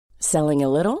Selling a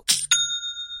little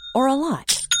or a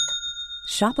lot?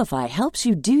 Shopify helps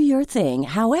you do your thing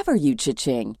however you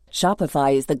cha-ching.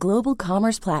 Shopify is the global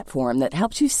commerce platform that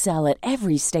helps you sell at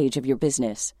every stage of your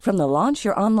business. From the launch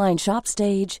your online shop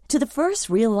stage to the first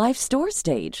real-life store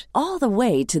stage, all the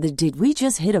way to the did we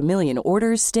just hit a million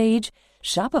orders stage.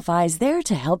 Shopify is there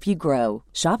to help you grow.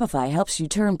 Shopify helps you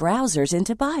turn browsers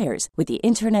into buyers with the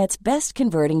internet's best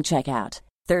converting checkout.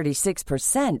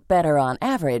 36% better on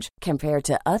average compared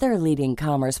to other leading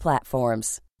commerce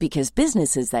platforms. Because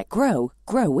businesses that grow,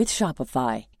 grow with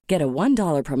Shopify. Get a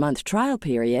 $1 per month trial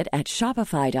period at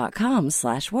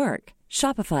shopify.com/work.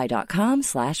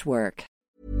 Shopify.com/work.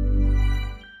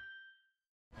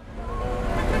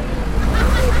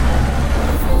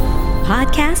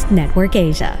 Podcast Network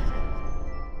Asia.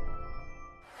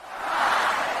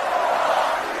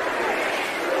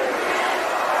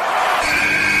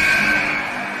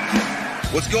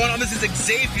 What's going on? This is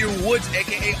Xavier Woods,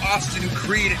 a.k.a. Austin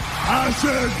Creed. I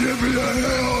said give me a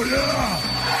hell yeah!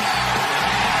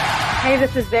 Hey,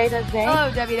 this is Veda Zay. Hello,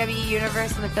 WWE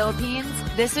Universe in the Philippines.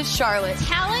 This is Charlotte.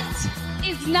 Talent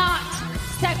is not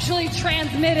sexually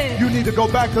transmitted. You need to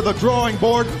go back to the drawing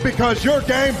board because your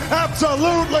game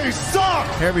absolutely sucks!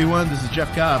 Hey everyone, this is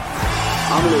Jeff Cobb.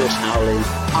 I'm Lewis Howley.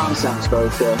 I'm Sam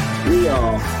Spoker. We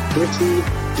are pretty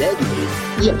deadly.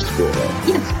 Yes, boy.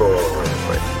 Yes, boy.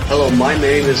 Hello, my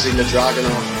name is Ilya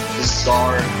Dragunov, the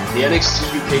star, the NXT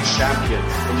UK champion,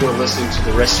 and you're listening to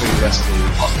the Wrestling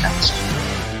Podcast.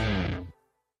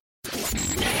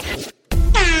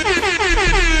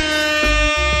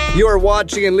 You're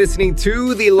watching and listening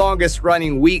to the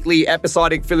longest-running weekly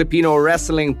episodic Filipino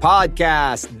wrestling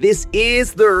podcast. This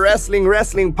is the Wrestling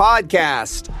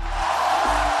Podcast.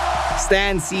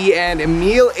 Stan C and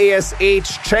Emil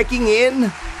ASH checking in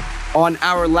on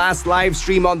our last live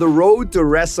stream on the road to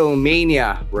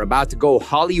WrestleMania. We're about to go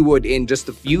Hollywood in just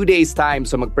a few days' time,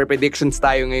 so magpre-predictions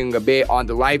tayo ngayong gabi on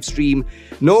the live stream.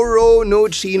 No Ro, no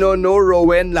Chino, no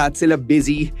Rowan, lahat sila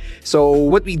busy. So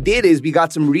what we did is we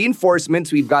got some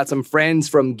reinforcements. We've got some friends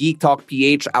from Geek Talk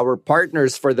PH, our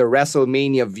partners for the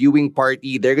WrestleMania viewing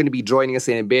party. They're going to be joining us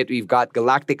in a bit. We've got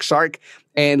Galactic Shark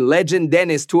and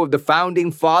Legendenis, two of the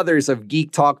founding fathers of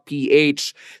Geek Talk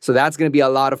PH. So that's going to be a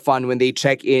lot of fun when they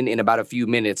check in about a few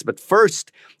minutes. But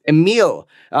first, Emil,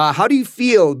 how do you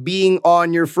feel being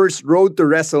on your first road to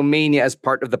WrestleMania as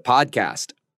part of the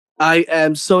podcast? I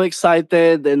am so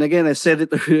excited. And again, I said it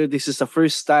earlier, this is the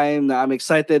first time that I'm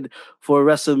excited for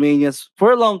WrestleMania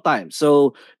for a long time.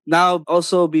 So now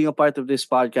also being a part of this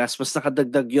podcast, mas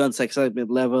nakadagdag yun sa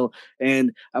excitement level.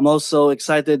 And I'm also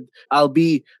excited. I'll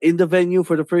be in the venue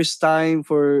for the first time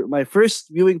for my first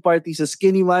viewing party sa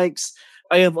Skinny Mics.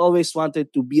 I have always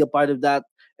wanted to be a part of that.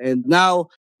 And now,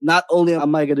 not only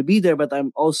am I going to be there, but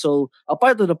I'm also a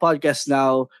part of the podcast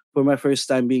now for my first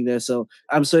time being there. So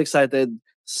I'm so excited.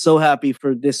 So happy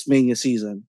for this Mania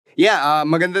season. Yeah,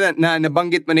 maganda na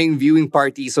nabanggit mo na yung viewing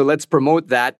party, so let's promote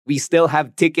that. We still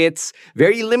have tickets,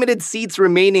 very limited seats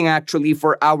remaining actually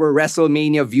for our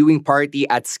WrestleMania viewing party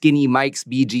at Skinny Mike's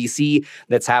BGC.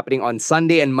 That's happening on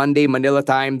Sunday and Monday Manila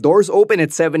time. Doors open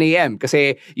at 7 a.m.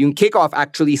 kasi yung kickoff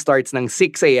actually starts ng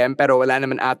 6 a.m. pero wala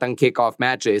naman atang kickoff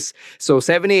matches. So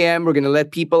 7 a.m. we're gonna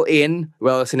let people in.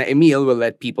 Well, sina Emil will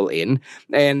let people in.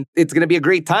 And it's gonna be a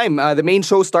great time. The main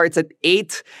show starts at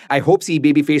 8. I hope si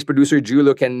babyface producer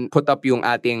Julio can put up yung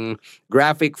ating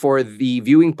graphic for the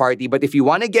viewing party. But if you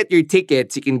want to get your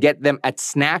tickets, you can get them at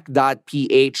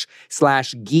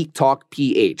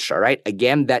snack.ph/geektalkph. All right?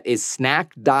 Again, that is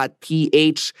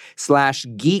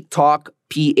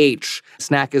snack.ph/geektalkph.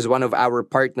 Snack is one of our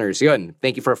partners. Yun.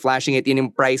 Thank you for flashing it. Yun yung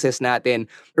prices natin.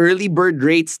 Early bird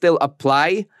rates still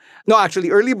apply. No, actually,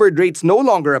 early bird rates no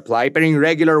longer apply. Pero yung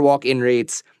regular walk-in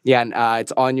rates, yan,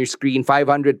 it's on your screen.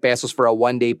 500 pesos for a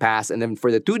one-day pass. And then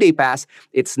for the two-day pass,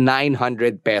 it's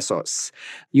 900 pesos.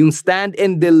 Yung stand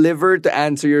and deliver, to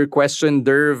answer your question,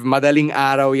 Derv, madaling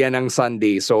araw yan ng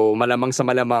Sunday. So malamang sa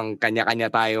malamang,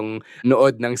 kanya-kanya tayong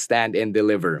nood ng stand and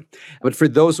deliver. But for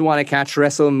those who want to catch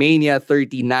WrestleMania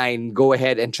 39, go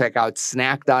ahead and check out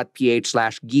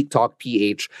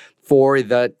snack.ph/geektalkph for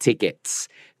the tickets.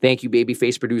 Thank you,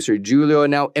 babyface producer Julio.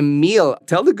 Now, Emil,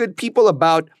 tell the good people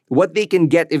about what they can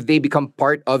get if they become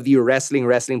part of the Wrestling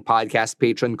Podcast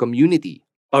Patreon community.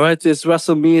 All right, it's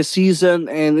WrestleMania season,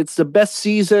 and it's the best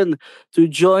season to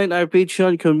join our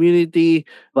Patreon community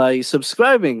by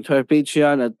subscribing to our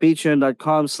Patreon at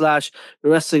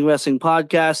patreon.com/wrestling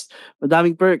podcast.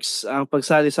 Madaming perks ang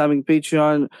pagsali sa aming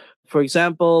Patreon. For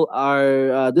example,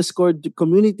 our Discord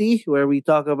community where we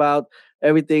talk about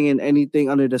everything and anything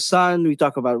under the sun. We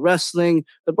talk about wrestling,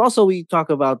 but also we talk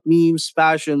about memes,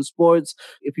 fashion, sports.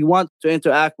 If you want to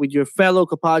interact with your fellow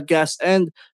podcasts and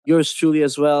yours truly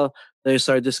as well, there's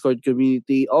our Discord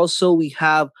community. Also, we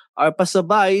have our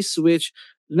pasabays, which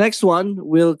the next one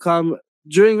will come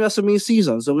during WrestleMania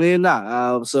season. So ngayon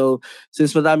na. So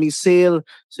since madaming sale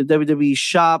sa WWE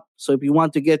shop, so if you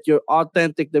want to get your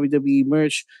authentic WWE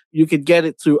merch, you can get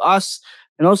it through us.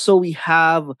 And also we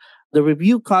have the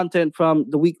review content from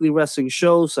the weekly wrestling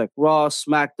shows like Raw,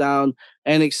 SmackDown,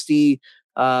 NXT,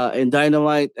 and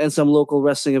Dynamite, and some local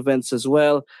wrestling events as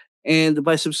well. And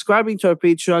by subscribing to our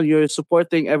Patreon, you're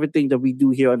supporting everything that we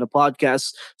do here on the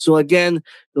podcast. So again,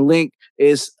 the link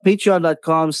is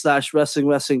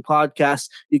patreon.com/wrestling podcast.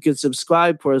 You can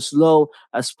subscribe for as low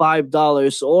as $5,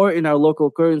 or in our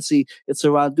local currency, it's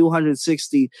around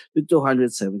 260 to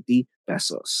 270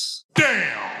 pesos.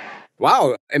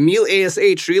 Wow, Emil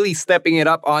ASH really stepping it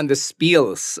up on the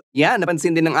spiels. Yeah,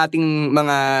 napansin din ng ating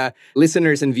mga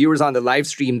listeners and viewers on the live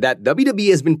stream that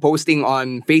WWE has been posting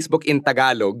on Facebook in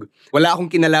Tagalog. Wala akong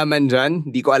kinalaman dyan.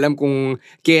 Di ko alam kung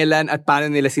kailan at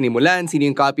paano nila sinimulan, sino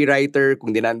yung copywriter,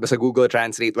 kung dinaan ba sa Google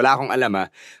Translate. Wala akong alam.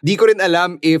 Di ko rin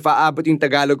alam if aabot yung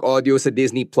Tagalog audio sa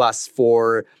Disney Plus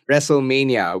for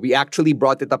WrestleMania. We actually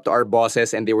brought it up to our bosses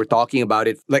and they were talking about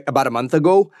it like about a month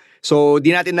ago. So, di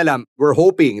natin alam. We're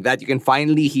hoping that you can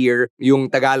finally hear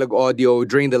yung Tagalog audio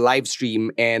during the live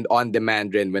stream and on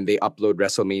demand when they upload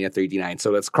WrestleMania 39. So,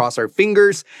 let's cross our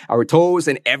fingers, our toes,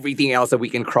 and everything else that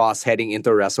we can cross heading into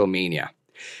WrestleMania.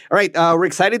 All right, we're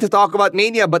excited to talk about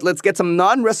Mania, but let's get some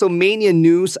non-WrestleMania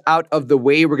news out of the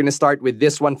way. We're going to start with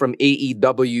this one from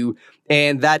AEW,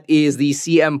 and that is the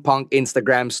CM Punk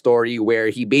Instagram story where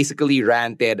he basically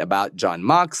ranted about Jon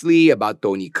Moxley, about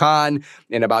Tony Khan,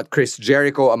 and about Chris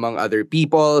Jericho, among other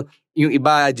people. Yung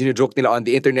iba, ginojoke nila on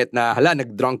the internet na, hala,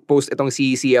 nag-drunk post itong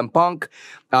si CM Punk.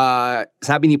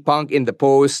 Sabi ni Punk in the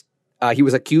post, he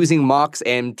was accusing Mox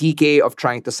and TK of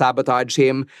trying to sabotage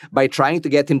him by trying to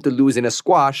get him to lose in a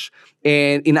squash.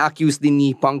 And ina-accuse din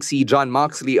ni Punk si Jon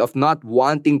Moxley of not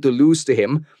wanting to lose to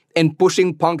him and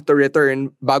pushing Punk to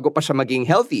return bago pa siya maging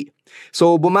healthy.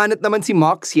 So bumanat naman si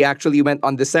Mox. He actually went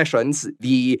on the sessions.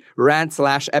 The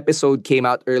rant/episode came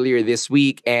out earlier this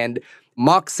week and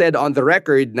Mox said on the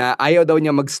record na ayaw daw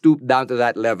niya mag-stoop down to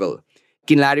that level.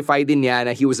 Kinlarify din niya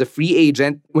na he was a free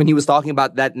agent when he was talking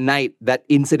about that night, that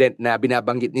incident na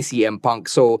binabanggit ni CM Punk.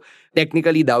 So,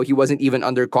 technically daw, he wasn't even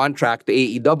under contract to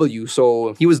AEW.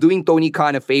 So, he was doing Tony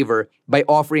Khan a favor by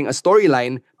offering a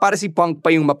storyline para si Punk pa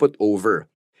yung maput over.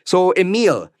 So,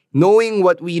 Emil, knowing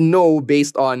what we know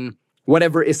based on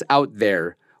whatever is out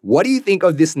there, what do you think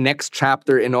of this next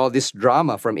chapter in all this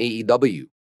drama from AEW?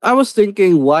 I was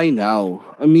thinking, why now?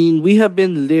 I mean, we have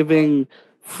been living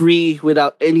free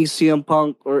without any CM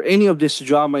Punk or any of this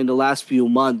drama in the last few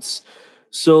months.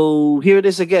 So here it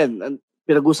is again. And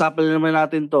pinag-usapan na naman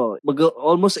natin to.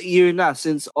 Almost a year na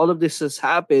since all of this has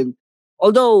happened.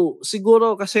 Although,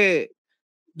 siguro kasi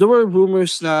there were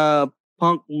rumors na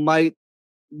Punk might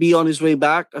be on his way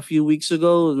back a few weeks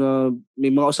ago. May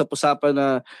mga usap-usapan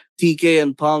na TK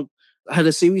and Punk had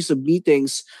a series of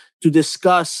meetings to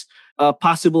discuss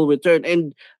possible return. And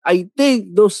I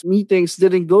think those meetings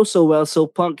didn't go so well. So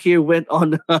Punk here went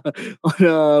on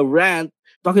a rant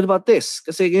talking about this.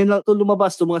 Kasi ngayon lang ito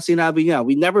lumabas itong mga sinabi niya.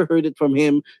 We never heard it from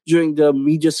him during the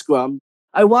media scrum.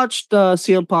 I watched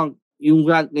CM Punk yung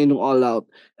rant niya nung All Out.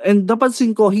 And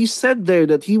napansin ko, he said there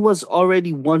that he was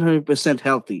already 100%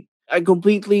 healthy.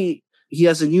 He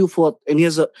has a new foot and he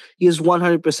is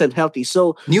 100% healthy.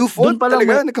 So new foot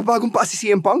talaga? Nagkabagong pa si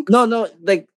CM Punk? No,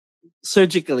 like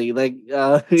surgically,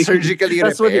 surgically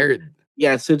repaired.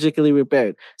 Surgically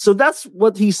repaired. So that's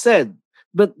what he said.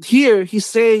 But here he's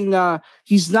saying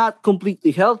he's not completely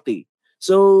healthy.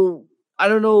 So I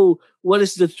don't know what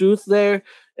is the truth there.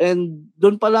 And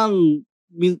doon parang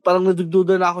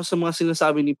nadugduda na ako sa mga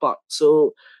sinasabi ni Punk.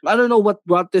 So I don't know what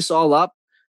brought this all up.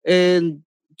 And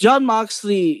Jon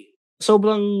Moxley,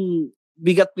 sobrang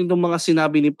bigat nitong mga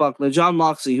sinabi ni Punk na Jon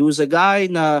Moxley, who was a guy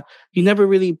na he never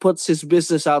really puts his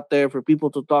business out there for people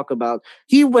to talk about.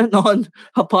 He went on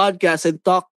a podcast and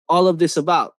talked all of this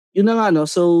about. Yun na nga, no?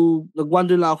 So,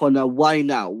 nag-wonder lang ako na why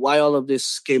now? Why all of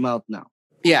this came out now?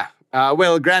 Yeah.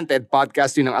 Well, granted,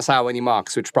 podcast yun ng asawa ni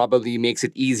Mox, which probably makes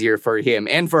it easier for him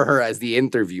and for her as the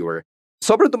interviewer.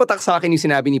 Sobrang tumatak sa akin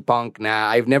yung sinabi ni Punk na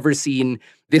I've never seen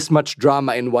this much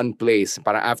drama in one place.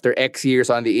 Parang after X years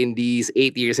on the Indies,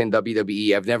 8 years in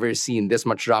WWE, I've never seen this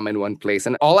much drama in one place.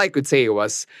 And all I could say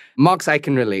was, Mox, I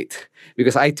can relate.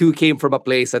 Because I too came from a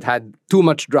place that had too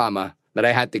much drama that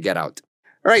I had to get out.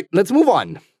 All right, let's move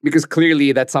on. Because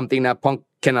clearly that's something that Punk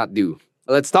cannot do.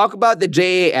 Let's talk about the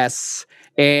JAS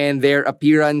and their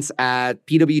appearance at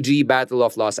PWG Battle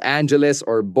of Los Angeles,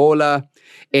 or BOLA.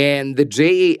 And the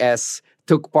JAS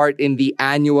took part in the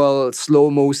annual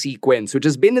slow-mo sequence, which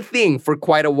has been a thing for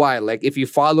quite a while. Like, if you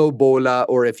follow BOLA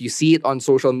or if you see it on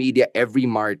social media every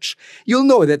March, you'll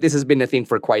know that this has been a thing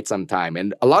for quite some time.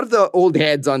 And a lot of the old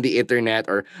heads on the internet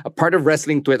or a part of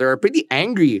wrestling Twitter are pretty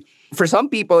angry. For some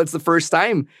people, it's the first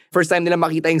time nila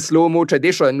makita yung slow-mo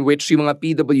tradition, which yung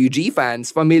mga PWG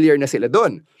fans, familiar na sila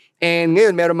dun. And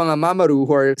ngayon, meron mga mamaru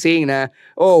who are saying na,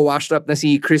 oh, washed up na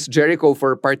si Chris Jericho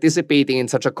for participating in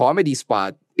such a comedy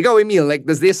spot. Ikaw, Emil, like,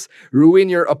 does this ruin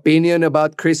your opinion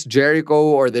about Chris Jericho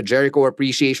or the Jericho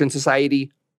Appreciation Society?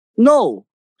 No.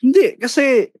 Hindi.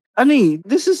 Kasi,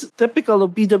 this is typical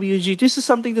of PWG. This is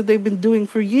something that they've been doing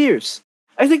for years.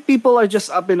 I think people are just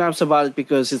up in arms about it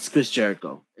because it's Chris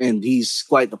Jericho. And he's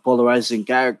quite a polarizing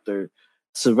character.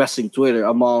 It's a wrestling Twitter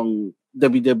among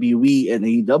WWE and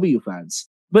AEW fans.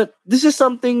 But this is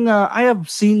something I have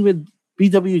seen with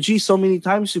PWG so many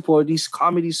times before, these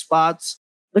comedy spots.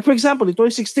 Like, for example, in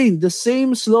 2016, the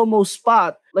same slow-mo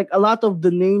spot, like a lot of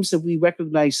the names that we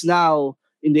recognize now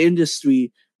in the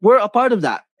industry were a part of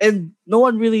that. And no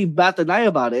one really bat an eye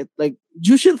about it. Like,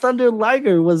 Jushin Thunder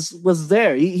Liger was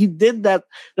there. He did that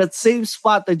same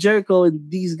spot that Jericho and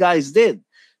these guys did.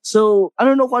 So, I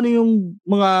don't know kung ano yung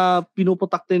mga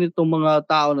pinuputakte nitong mga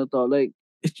tao na to. Like,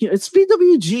 it's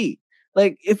PWG.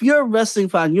 Like, if you're a wrestling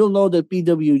fan, you'll know that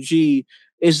PWG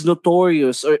is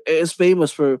notorious or is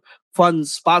famous for fun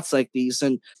spots like these.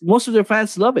 And most of their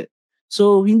fans love it.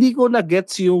 So, hindi ko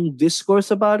na-gets yung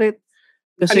discourse about it.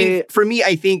 I mean, for me,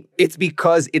 I think it's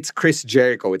because it's Chris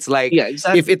Jericho. It's like, yeah,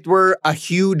 exactly. If it were a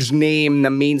huge name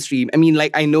na mainstream, I mean, like,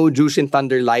 I know Jushin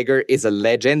Thunder Liger is a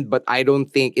legend, but I don't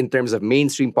think in terms of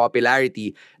mainstream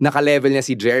popularity, naka-level niya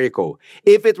si Jericho.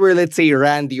 If it were, let's say,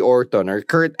 Randy Orton or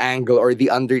Kurt Angle or The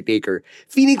Undertaker,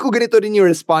 feeling ko ganito rin yung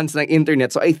response ng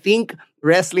internet. So I think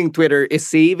wrestling Twitter is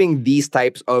saving these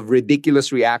types of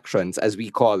ridiculous reactions, as we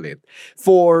call it,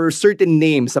 for certain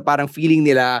names na parang feeling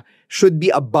nila should be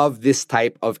above this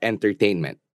type of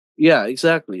entertainment. Yeah,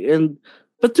 exactly.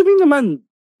 But to me naman,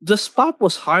 the spot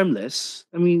was harmless.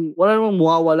 I mean, wala namang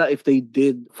mawawala if they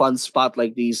did fun spot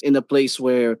like these in a place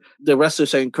where the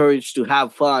wrestlers are encouraged to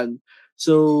have fun.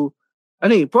 So,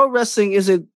 pro wrestling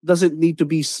doesn't need to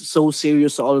be so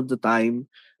serious all of the time.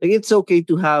 Like, it's okay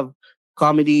to have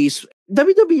comedies.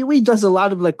 WWE does a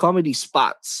lot of like comedy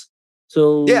spots.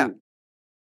 So, yeah.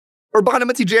 Or baka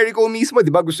naman si Jericho mismo, di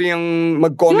ba? Gusto niyang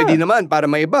mag-comedy naman para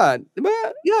may iba. Di ba?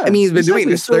 Yeah. I mean, he's been doing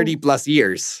this So, 30 plus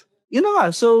years. You know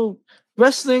nga, so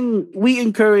wrestling, we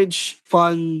encourage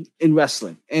fun in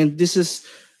wrestling. And this is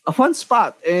a fun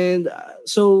spot. And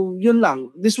so, yun lang.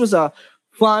 This was a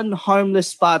fun, harmless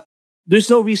spot. There's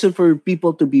no reason for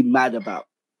people to be mad about.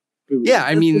 Yeah,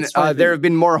 I mean, there have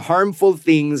been more harmful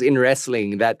things in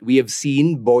wrestling that we have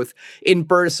seen both in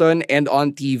person and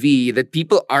on TV that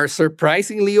people are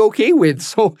surprisingly okay with.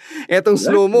 So, etong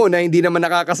slow-mo na hindi naman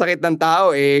nakakasakit ng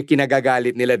tao,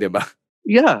 kinagagalit nila, di ba?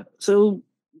 Yeah, so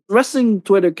wrestling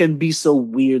Twitter can be so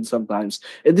weird sometimes.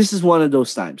 And this is one of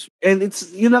those times. And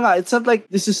it's not like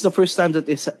this is the first time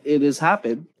that it has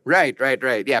happened. Right.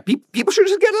 Yeah, people should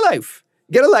just get a life.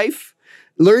 Get a life.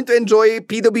 Learn to enjoy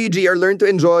PWG or learn to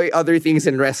enjoy other things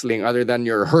in wrestling other than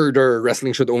your herder,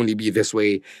 wrestling should only be this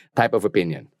way type of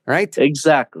opinion, right?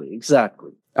 Exactly.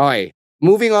 Okay.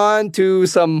 Moving on to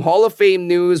some Hall of Fame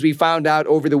news, we found out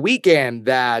over the weekend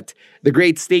that the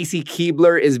great Stacy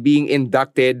Keibler is being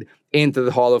inducted into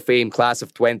the Hall of Fame class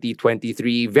of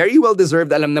 2023. Very well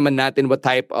deserved. Alam naman natin what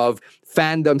type of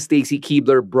fandom Stacy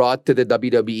Keibler brought to the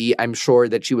WWE. I'm sure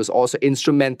that she was also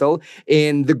instrumental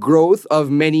in the growth of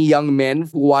many young men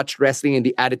who watched wrestling in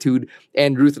the Attitude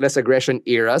and Ruthless Aggression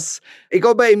eras.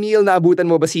 Ikaw ba, Emil, naabutan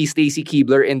mo ba si Stacy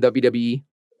Keibler in WWE?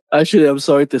 Actually, I'm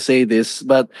sorry to say this,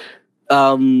 but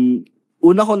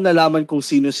una kong nalaman kung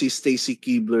sino si Stacy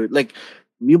Keibler. Like,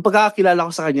 yung pagkakakilala ko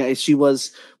sa kanya is she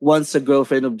was once a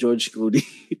girlfriend of George Clooney.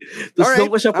 Tapos doon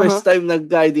ko siya first time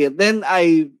nag-idea. Then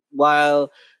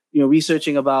while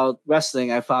researching about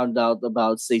wrestling, I found out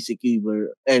about Stacy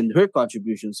Keibler and her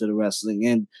contributions to the wrestling.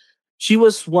 And she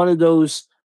was one of those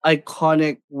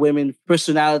iconic women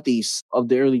personalities of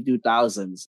the early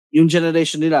 2000s. Yung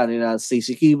generation nila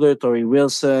Stacy Keibler, Tori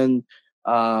Wilson,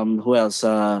 who else?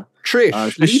 Trish,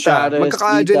 Lita.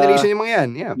 Magkaka-generation yung mga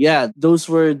yan. Yeah, those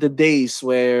were the days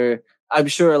where I'm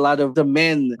sure a lot of the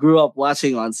men grew up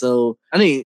watching on. So,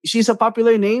 she's a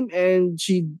popular name and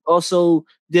she also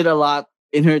did a lot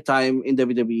in her time in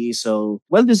WWE. So,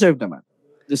 well-deserved naman.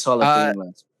 This Hall of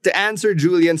Fame. To answer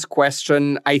Julian's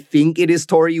question, I think it is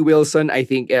Tori Wilson. I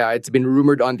think it's been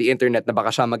rumored on the internet na baka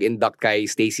siya mag-induct kay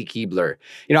Stacy Keibler.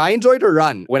 I enjoyed her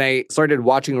run. When I started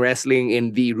watching wrestling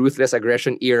in the Ruthless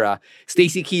Aggression era,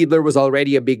 Stacy Keibler was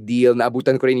already a big deal.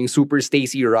 Naabutan ko rin yung Super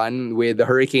Stacy run with the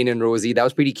Hurricane and Rosie. That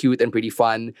was pretty cute and pretty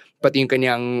fun. Pati yung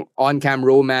kanyang on-cam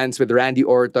romance with Randy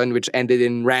Orton, which ended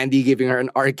in Randy giving her an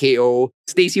RKO.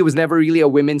 Stacy was never really a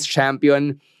women's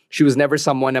champion. She was never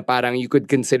someone na parang you could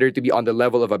consider to be on the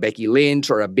level of a Becky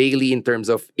Lynch or a Bayley in terms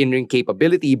of in-ring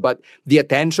capability, but the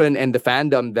attention and the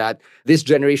fandom that this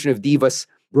generation of divas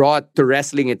brought to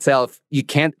wrestling itself, you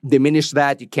can't diminish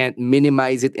that, you can't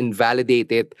minimize it, invalidate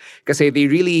it, kasi they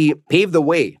really paved the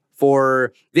way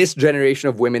for this generation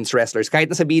of women's wrestlers. Kahit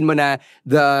na sabihin mo na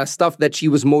the stuff that she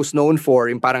was most known for,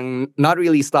 yung parang not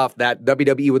really stuff that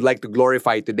WWE would like to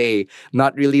glorify today,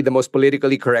 not really the most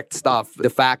politically correct stuff.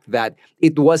 The fact that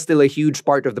it was still a huge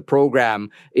part of the program,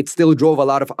 it still drove a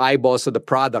lot of eyeballs to the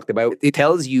product. It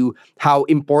tells you how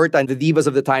important the divas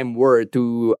of the time were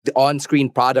to the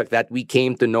on-screen product that we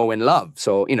came to know and love.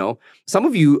 So, some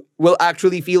of you will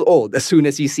actually feel old as soon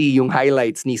as you see yung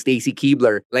highlights ni Stacy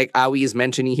Keibler, like Awi is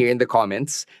mentioning here in the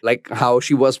comments, like how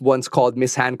she was once called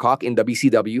Miss Hancock in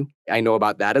WCW. I know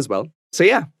about that as well. So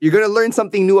yeah, you're gonna learn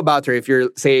something new about her if you're,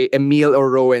 say, Emil or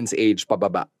Rowan's age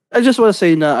pababa. I just want to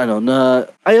say na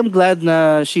I am glad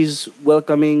na she's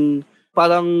welcoming,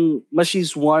 parang mas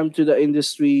she's warm to the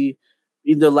industry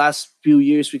in the last few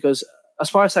years, because as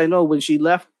far as I know, when she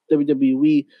left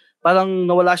WWE, parang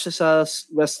nawala siya sa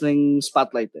wrestling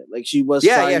spotlight. Like she was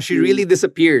she really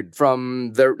disappeared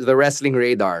from the wrestling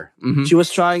radar. Mm-hmm. She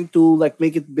was trying to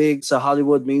make it big sa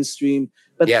Hollywood mainstream.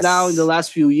 But now in the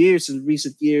last few years, in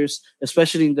recent years,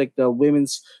 especially in the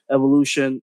women's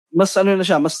evolution, mas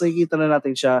nakikita na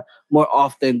natin siya more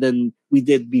often than we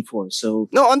did before. So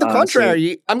no, on the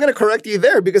contrary, I'm going to correct you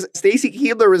there, because Stacy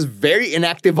Keibler was very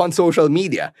inactive on social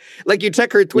media. Like, you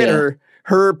check her Twitter,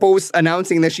 her post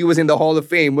announcing that she was in the Hall of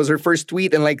Fame was her first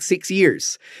tweet in 6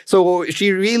 years. So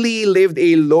she really lived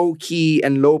a low-key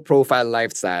and low-profile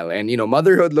lifestyle. And,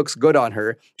 motherhood looks good on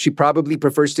her. She probably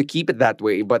prefers to keep it that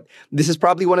way. But this is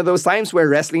probably one of those times where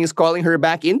wrestling is calling her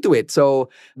back into it. So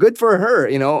good for her,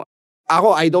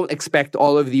 I don't expect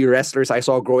all of the wrestlers I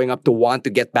saw growing up to want to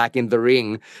get back in the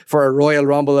ring for a Royal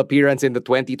Rumble appearance in the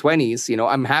 2020s.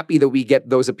 I'm happy that we get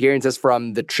those appearances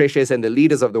from the Trishas and the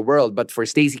Litas of the world. But for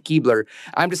Stacy Keibler,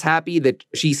 I'm just happy that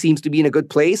she seems to be in a good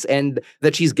place and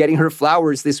that she's getting her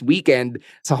flowers this weekend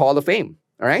to Hall of Fame.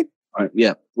 All right? All right.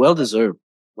 Yeah. Well deserved.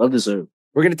 Well deserved.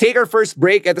 We're going to take our first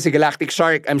break. Ito si Galactic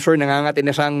Shark. I'm sure nangangati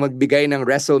na siyang magbigay ng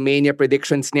WrestleMania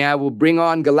predictions niya. We'll bring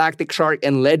on Galactic Shark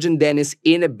and Legendenis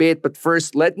in a bit. But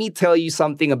first, let me tell you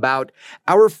something about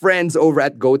our friends over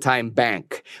at GoTime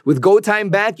Bank. With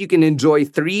GoTime Bank, you can enjoy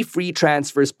 3 free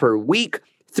transfers per week,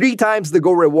 3 times the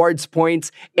Go Rewards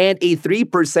points, and a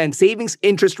 3% savings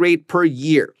interest rate per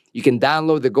year. You can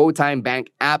download the GoTime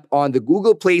Bank app on the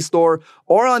Google Play Store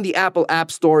or on the Apple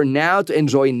App Store now to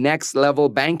enjoy next-level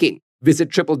banking.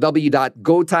 Visit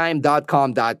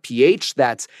www.gotime.com.ph.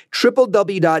 That's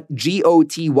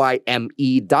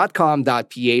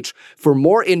www.gotyme.com.ph for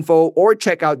more info, or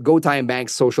check out GoTime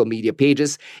Bank's social media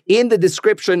pages in the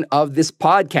description of this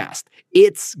podcast.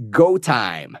 It's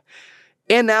GoTime.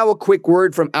 And now a quick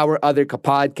word from our other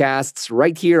podcasts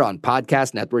right here on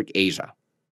Podcast Network Asia.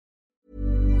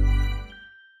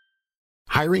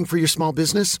 Hiring for your small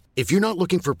business? If you're not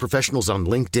looking for professionals on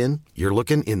LinkedIn, you're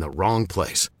looking in the wrong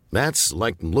place. That's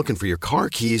like looking for your car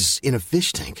keys in a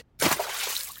fish tank.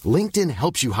 LinkedIn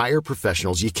helps you hire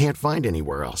professionals you can't find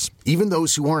anywhere else, even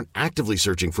those who aren't actively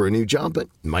searching for a new job but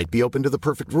might be open to the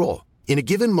perfect role. In a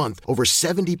given month, over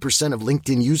 70% of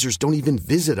LinkedIn users don't even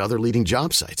visit other leading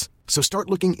job sites. So start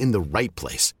looking in the right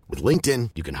place. With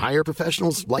LinkedIn, you can hire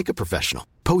professionals like a professional.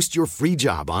 Post your free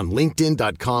job on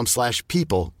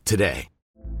linkedin.com/people today.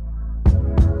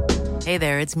 Hey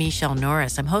there, it's Michelle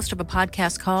Norris. I'm host of a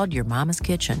podcast called Your Mama's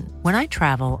Kitchen. When I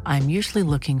travel, I'm usually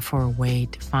looking for a way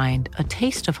to find a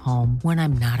taste of home when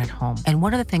I'm not at home. And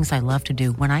one of the things I love to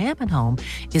do when I am at home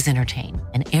is entertain.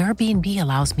 And Airbnb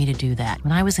allows me to do that.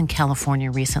 When I was in California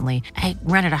recently, I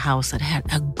rented a house that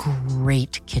had a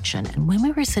great kitchen. And when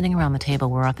we were sitting around the table,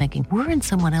 we were all thinking, we're in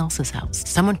someone else's house.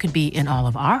 Someone could be in all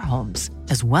of our homes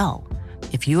as well.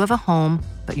 If you have a home,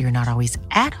 but you're not always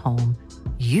at home,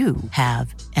 you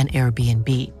have an Airbnb.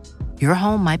 Your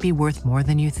home might be worth more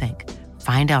than you think.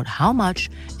 Find out how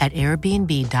much at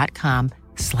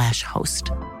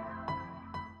airbnb.com/host.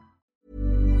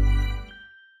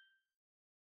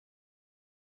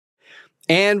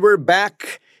 And we're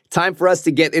back. Time for us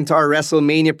to get into our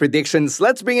WrestleMania predictions.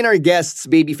 Let's bring in our guests,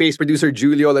 babyface producer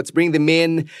Julio. Let's bring them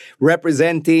in,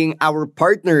 representing our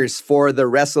partners for the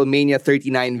WrestleMania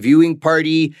 39 viewing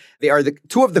party. They are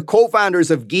two of the co-founders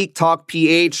of Geek Talk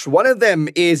PH. One of them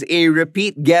is a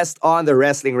repeat guest on the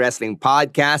Wrestling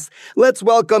podcast. Let's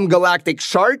welcome Galactic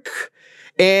Shark.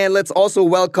 And let's also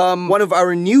welcome one of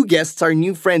our new guests, our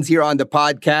new friends here on the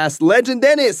podcast,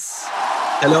 Legendenis.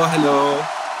 Hello.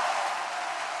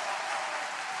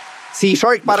 Si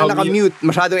Shark parang naka-mute.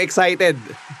 Masyadong excited.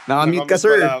 Naka-mute ka,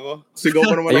 sir. Sigaw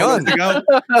ko naman ako ng sigaw.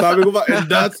 Sabi ko ba, and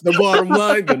that's the bottom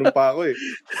line. Ganun pa ako eh.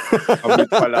 Naka-mute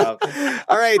pala ako.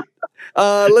 Alright.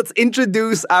 Let's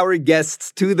introduce our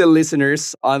guests to the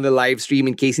listeners on the live stream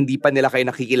in case hindi pa nila kayo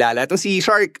nakikilala. Ito si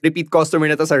Shark, repeat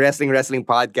customer na to sa Wrestling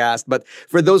podcast. But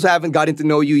for those who haven't gotten to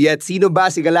know you yet, sino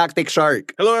ba si Galactic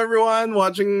Shark? Hello everyone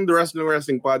watching the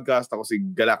Wrestling podcast. Ako si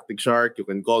Galactic Shark. You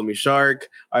can call me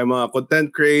Shark. I'm a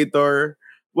content creator.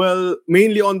 Well,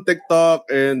 mainly on TikTok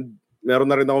and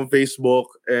meron na rin akong Facebook.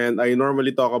 And I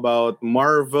normally talk about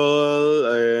Marvel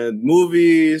and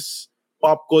movies,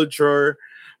 pop culture.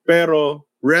 Pero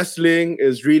wrestling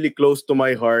is really close to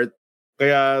my heart.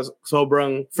 Kaya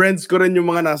sobrang friends ko rin yung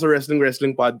mga nasa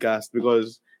Wrestling podcast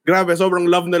because grabe, sobrang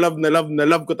love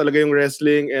ko talaga yung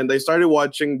wrestling. And I started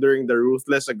watching during the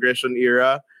Ruthless Aggression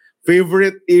era.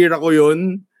 Favorite era ko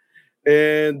yun.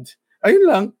 And ayun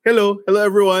lang. Hello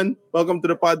everyone. Welcome to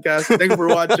the podcast. Thanks for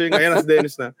watching. Ayan, as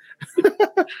Dennis na.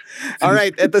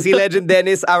 Alright, ito si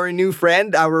Legendenis, our new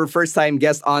friend, our first-time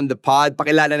guest on the pod.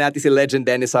 Pakilala natin si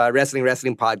Legendenis sa Wrestling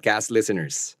podcast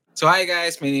listeners. So hi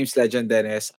guys, my name is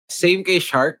Legendenis. Same kay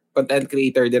Shark, content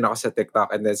creator din ako sa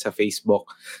TikTok and then sa Facebook.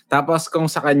 Tapos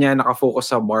kung sa kanya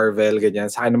nakafocus sa Marvel,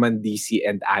 ganyan, sa akin naman DC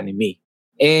and anime.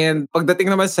 And pagdating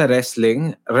naman sa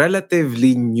wrestling,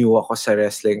 relatively new ako sa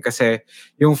wrestling kasi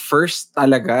yung first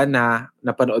talaga na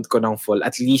napanood ko ng full,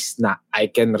 at least na I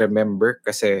can remember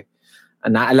kasi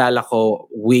naalala ko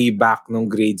way back nung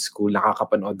grade school,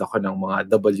 nakakapanood ako ng mga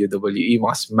WWE,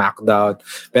 mga SmackDown.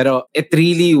 Pero it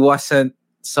really wasn't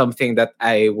something that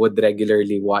I would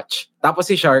regularly watch. Tapos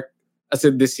si Shark, as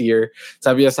in this year,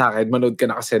 sabi niya sa akin, manood ka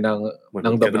na kasi ng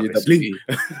WWE.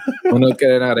 Manood ka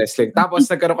na ng wrestling. Tapos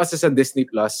nagkaroon kasi sa Disney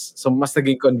Plus. So mas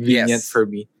naging convenient for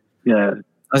me. Yeah.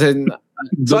 As in,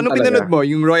 so ano pinanood mo?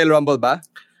 Yung Royal Rumble ba?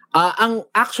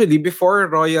 Actually,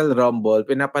 before Royal Rumble,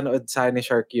 pinapanood sa ni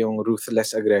Shark yung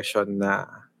Ruthless Aggression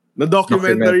na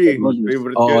documentary.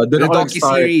 Favorite the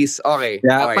docu-series. Okay.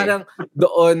 Yeah, okay. Parang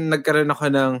doon nagkaroon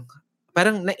ako ng,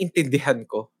 parang naintindihan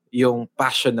ko yung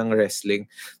passion ng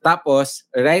wrestling. Tapos,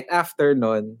 right after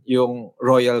nun, yung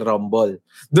Royal Rumble.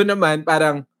 Doon naman,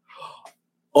 parang,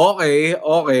 okay.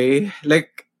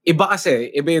 Like, iba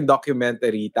yung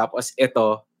documentary. Tapos,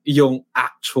 ito, yung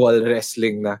actual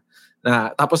wrestling na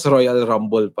tapos Royal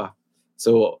Rumble pa.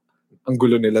 So, ang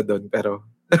gulo nila doon. Pero,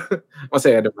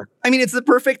 masaya naman. I mean, it's the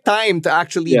perfect time to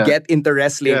actually get into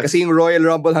wrestling. Yes. Kasi yung Royal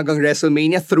Rumble hanggang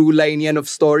WrestleMania, through line yan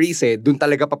of stories eh. Doon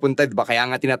talaga papunta, diba? Kaya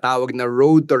nga tinatawag na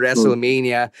Road to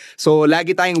WrestleMania. So,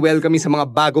 lagi tayong welcoming sa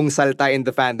mga bagong salta in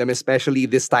the fandom, especially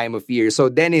this time of year. So,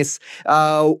 Dennis,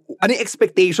 ano yung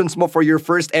expectations mo for your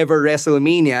first ever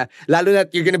WrestleMania? Lalo na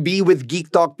you're gonna be with Geek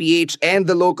Talk PH and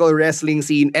the local wrestling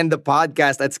scene and the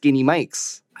podcast at Skinny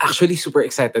Mike's. Actually, super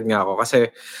excited nga ako kasi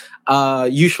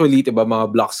usually, diba,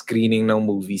 mga block screening ng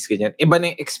movies, ganyan. Iba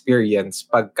na yung experience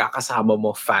pag kakasama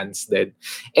mo fans din.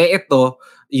 Ito,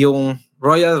 yung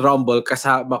Royal Rumble,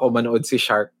 kasama ko manood si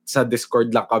Shark, sa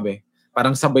Discord lang kami.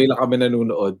 Parang sabay lang kami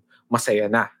nanonood, masaya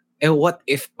na. What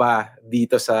if pa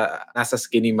dito sa nasa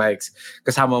Skinny Mike's,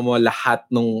 kasama mo lahat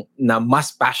nung na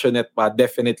mas passionate pa,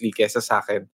 definitely kesa sa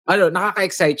akin.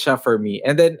 Nakaka-excite siya for me.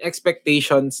 And then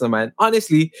expectations naman,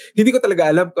 honestly, hindi ko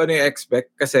talaga alam kung ano yung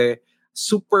expect kasi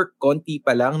super konti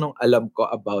pa lang nung alam ko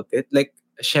about it. Like,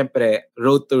 syempre,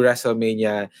 Road to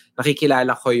WrestleMania,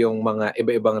 nakikilala ko yung mga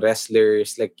iba-ibang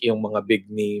wrestlers, like yung mga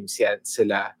big names yan,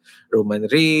 sila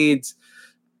Roman Reigns,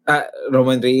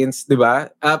 di ba?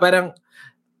 Parang,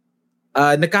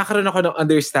 nagkakaroon ako ng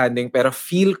understanding pero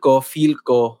feel ko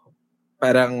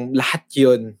parang lahat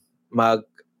yun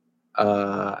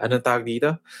anong tawag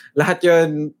dito? Lahat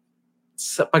yun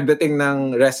sa pagdating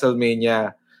ng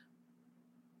WrestleMania,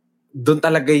 doon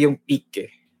talaga yung peak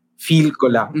eh. Feel ko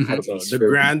lang. The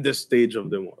grandest stage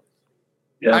of them all.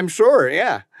 Yeah. I'm sure,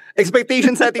 yeah.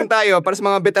 Expectation setting tayo para sa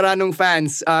mga veteranong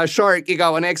fans. Shark,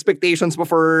 ikaw, ano expectations mo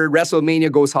for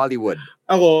WrestleMania Goes Hollywood?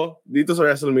 Ako, dito sa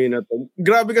WrestleMania to,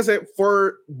 grabe kasi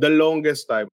for the longest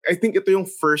time, I think ito yung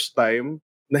first time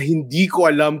na hindi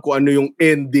ko alam kung ano yung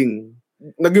ending.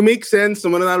 Nag-make sense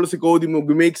na mananalo si Cody,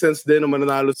 mag-make sense din na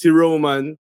mananalo si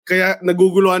Roman. Kaya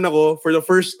naguguluhan ako for the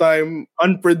first time,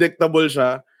 unpredictable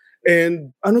siya.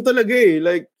 And ano talaga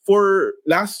like for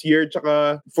last year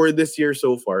tsaka for this year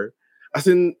so far,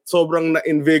 as in sobrang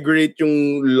na-invigorate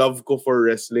yung love ko for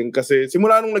wrestling kasi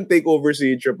simula nung nag-take over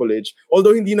si Triple H,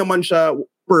 although hindi naman siya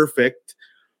perfect,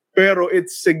 pero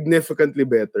it's significantly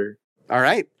better. All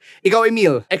right. Ikaw,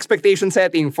 Emil, expectation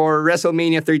setting for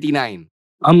WrestleMania 39.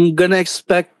 I'm gonna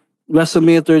expect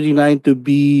WrestleMania 39 to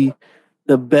be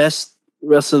the best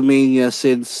WrestleMania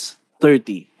since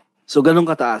 30. So ganun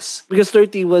kataas. Because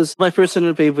 30 was my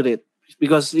personal favorite.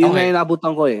 Because yun nga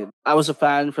inabutan ko I was a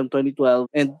fan from 2012.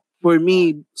 And for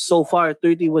me, so far,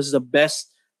 30 was the best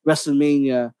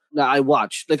WrestleMania na I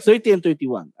watched. Like 30 and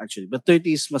 31, actually. But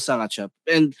 30 is masangat siya.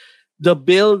 And the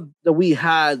build that we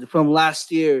had from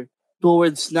last year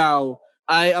towards now,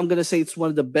 I'm gonna say it's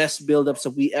one of the best build-ups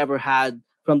that we ever had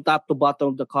from top to bottom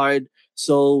of the card.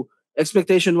 So,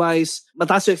 expectation-wise,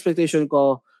 mataas yung expectation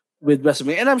ko with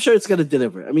WrestleMania. And I'm sure it's gonna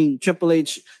deliver. I mean, Triple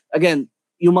H, again,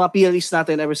 yung mga PLEs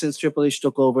natin ever since Triple H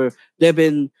took over, they've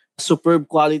been superb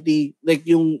quality. Like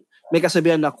yung may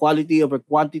kasabihan na quality over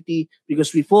quantity.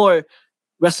 Because before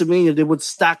WrestleMania, they would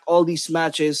stack all these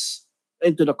matches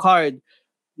into the card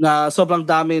na sobrang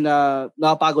dami na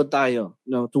napagod tayo,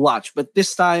 to watch. But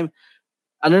this time,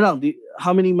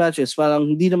 how many matches? Parang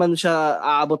hindi naman siya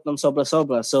aabot ng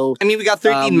sobra-sobra. So, I mean, we got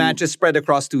 13 matches spread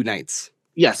across 2 nights.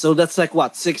 Yeah, so that's like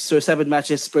 6 or 7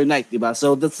 matches per night, diba?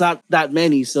 So that's not that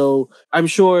many. So I'm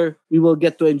sure we will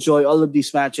get to enjoy all of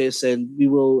these matches and we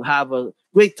will have a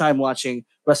great time watching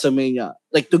WrestleMania,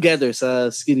 like together sa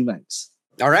Skinny Minds.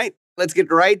 All right. Let's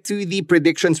get right to the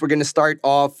predictions. We're going to start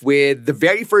off with the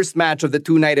very first match of the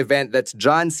 2-night event. That's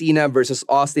John Cena versus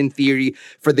Austin Theory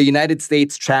for the United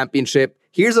States Championship.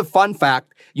 Here's a fun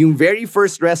fact. Yung very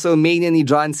first WrestleMania ni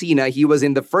John Cena, he was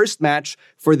in the first match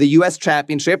for the US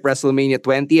Championship, WrestleMania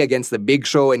 20 against the Big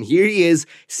Show. And here he is,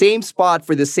 same spot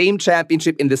for the same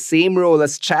championship in the same role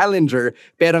as challenger.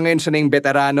 Pero ngayon siya na yung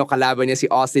veterano, kalaban niya si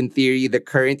Austin Theory, the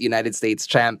current United States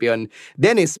champion.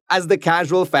 Dennis, as the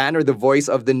casual fan or the voice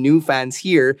of the new fans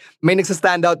here, may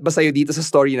nagsastand out ba sa'yo dito sa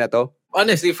story na to?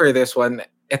 Honestly, for this one,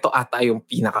 ito ata yung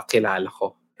pinakakilala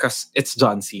ko. Because it's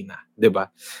John Cena, di ba?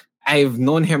 I've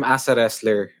known him as a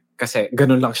wrestler kasi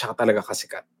ganun lang siya talaga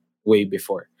kasikat way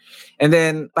before. And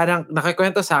then, parang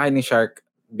nakikwento sa akin ni Shark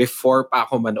before pa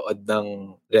ako manood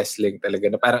ng wrestling talaga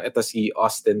na parang ito si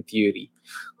Austin Theory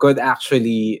could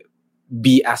actually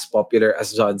be as popular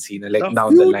as John Cena like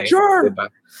down the line.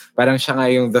 Diba? Parang siya nga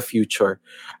yung the future.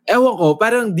 Ewan ko,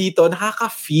 parang dito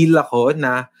nakaka-feel ako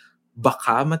na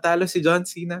baka matalo si John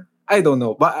Cena. I don't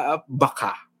know.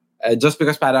 Baka. Just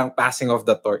because parang passing of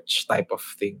the torch type of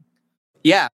thing.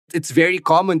 Yeah, it's very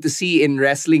common to see in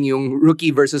wrestling yung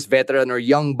rookie versus veteran or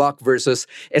young buck versus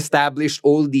established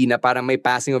oldie na parang may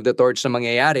passing of the torch na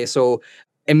mangyayari. So,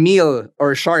 Emil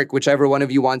or Shark, whichever one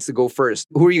of you wants to go first,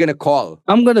 who are you gonna call?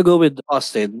 I'm gonna go with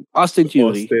Austin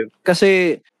Theory.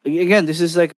 Kasi, again, this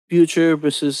is like future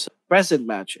versus present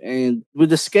match. And with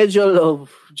the schedule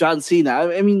of John Cena,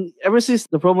 I mean, ever since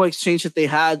the promo exchange that they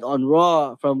had on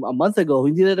Raw from a month ago,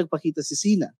 hindi na nagpakita si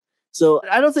Cena. So,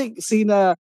 I don't think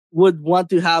Cena would want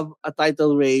to have a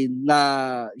title reign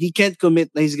na he can't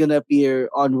commit na he's gonna appear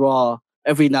on Raw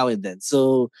every now and then.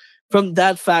 So, from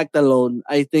that fact alone,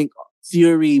 I think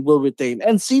Theory will retain.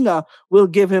 And Cena will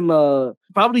give him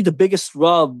probably the biggest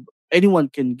rub anyone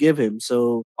can give him.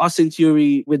 So, Austin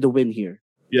Theory with the win here.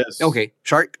 Yes. Okay,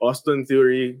 Shark? Austin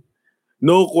Theory.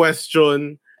 No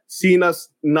question. Cena's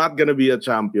not gonna be a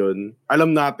champion.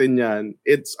 Alam natin yan.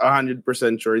 It's 100%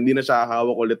 sure. Hindi na siya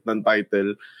hawak ulit ng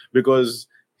title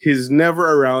because he's never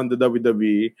around the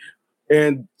WWE.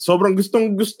 And sobrang gusto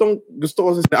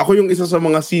ko sa ako yung isa sa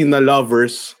mga Cena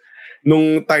lovers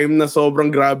nung time na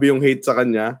sobrang grabe yung hate sa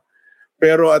kanya.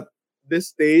 Pero at this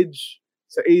stage,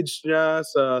 sa age niya,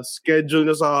 sa schedule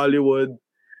niya sa Hollywood,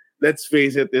 let's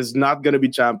face it, is not gonna be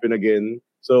champion again.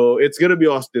 So it's gonna be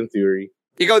Austin Theory.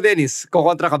 Ikaw, Dennis,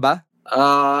 kukontra ka ba?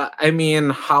 I mean,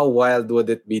 how wild would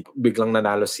it be biglang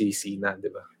nanalo si Cena,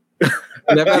 di ba?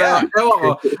 Ewan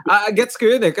ko. Gets ko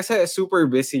yun kasi super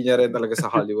busy niya rin talaga sa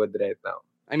Hollywood right now.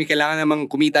 I mean, kailangan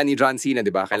namang kumita ni John Cena, di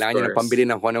ba? Kailangan niya na pambili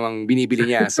ng kung anong binibili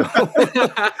niya. So,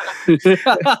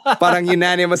 parang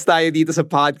unanimous tayo dito sa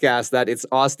podcast that it's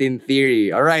Austin Theory.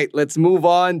 All right, let's move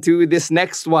on to this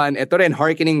next one. Ito rin,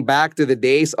 hearkening back to the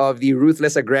days of the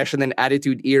Ruthless Aggression and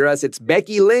Attitude eras. It's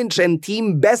Becky Lynch and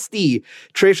Team Bestie,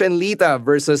 Trish and Lita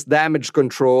versus Damage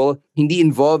Control. Hindi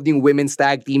involved yung Women's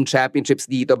Tag Team Championships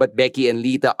dito, but Becky and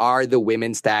Lita are the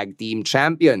Women's Tag Team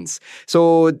Champions.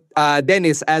 So,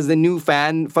 Dennis, as the new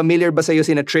fan, familiar ba sa'yo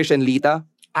sina Trish and Lita?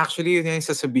 Actually, yun yung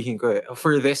sasabihin ko eh.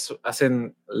 For this, as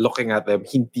in looking at them,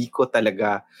 hindi ko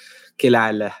talaga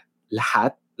kilala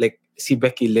lahat. Like, si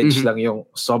Becky Lynch lang yung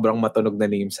sobrang matunog na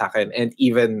name sa akin. And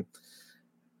even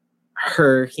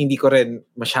her, hindi ko rin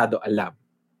masyado alam.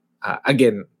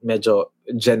 Again, medyo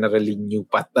generally new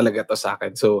pa talaga to sa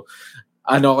akin. So,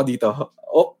 ano ako dito?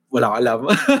 Oh, wala ko alam.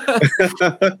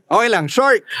 Okay lang,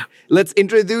 Shark. Let's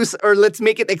introduce or let's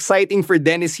make it exciting for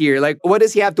Dennis here. Like, what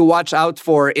does he have to watch out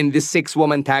for in this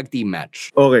 6-woman tag team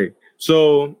match? Okay,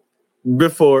 so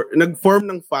before, nag-form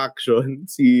ng faction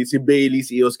si Bayley,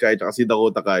 si Io Sky, at si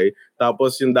Dakota Kai.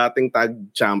 Tapos yung dating tag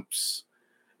champs,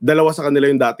 dalawa sa kanila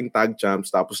yung dating tag champs.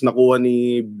 Tapos nakuha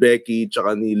ni Becky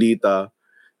tsaka ni Lita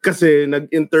kasi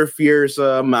nag-interfere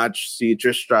sa match si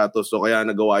Trish Stratus, so kaya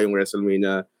nagawa yung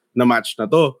WrestleMania na match na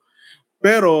to.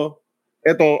 Pero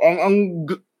eto,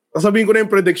 sabihin ko na yung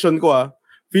prediction ko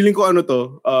feeling ko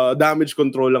Damage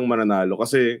Control lang mananalo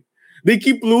kasi they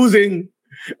keep losing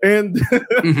and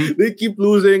they keep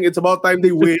losing. It's about time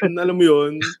they win. Alam mo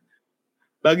yun,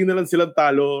 lagi na lang silang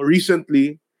talo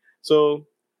recently. So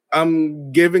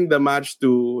I'm giving the match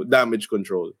to Damage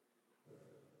Control.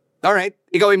 All right,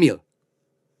 ikaw, Emil.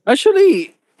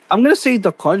 Actually, I'm gonna say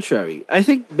the contrary. I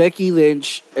think Becky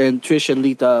Lynch and Trish and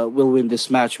Lita will win this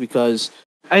match because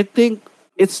I think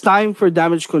it's time for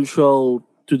Damage Control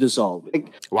to dissolve.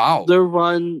 Like, wow. Their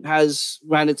run has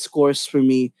ran its course for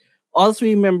me. All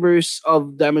three members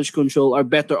of Damage Control are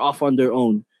better off on their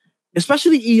own.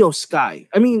 Especially Io Sky.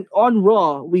 I mean, on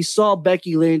Raw, we saw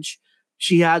Becky Lynch.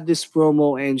 She had this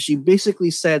promo and she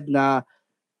basically said na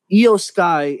Io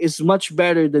Sky is much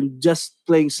better than just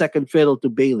playing second fiddle to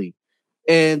Bayley.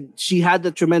 And she had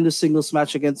a tremendous singles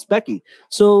match against Becky.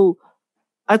 So,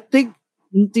 I think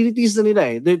tinitease na nila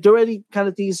eh. They're already kind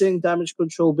of teasing Damage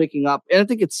Control waking up. And I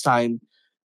think it's time.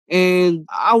 And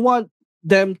I want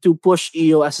them to push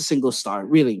Io as a single star.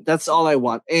 Really. That's all I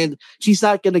want. And she's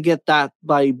not going to get that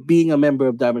by being a member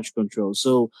of Damage Control.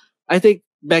 So, I think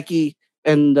Becky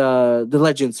and the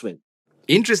Legends win.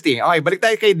 Interesting. Okay, balik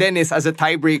tayo kay Dennis as a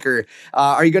tiebreaker.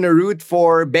 Are you gonna root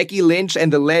for Becky Lynch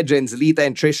and the Legends, Lita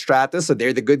and Trish Stratus, so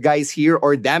they're the good guys here,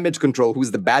 or Damage Control,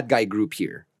 who's the bad guy group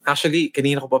here? Actually,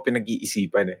 kanina ko pa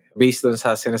pinag-iisipan based on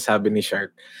sa sinasabi ni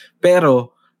Shark.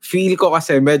 Pero, feel ko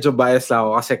kasi medyo biased lang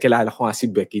ako kasi kilala ko nga si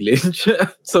Becky Lynch.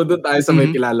 So, doon tayo sa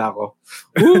may kilala ko.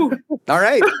 All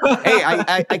right. Hey,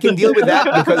 I can deal with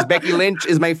that because Becky Lynch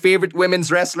is my favorite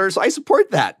women's wrestler, so I support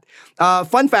that.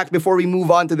 Fun fact before we move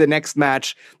on to the next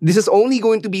match, this is only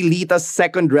going to be Lita's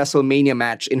second WrestleMania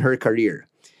match in her career.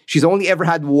 She's only ever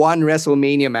had one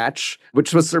WrestleMania match,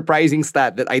 which was a surprising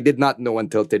stat that I did not know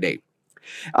until today.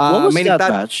 What was that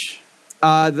match?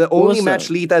 The only match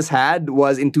Lita's had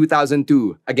was in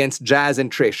 2002 against Jazz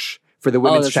and Trish for the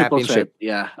Women's Championship.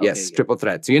 Yeah. Okay, yes, triple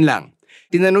threat. So yun lang.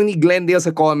 Tinanong ni Glendale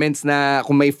sa comments na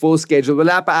kung may full schedule.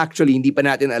 Wala pa actually. Hindi pa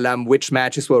natin alam which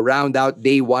matches will round out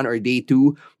day 1 or day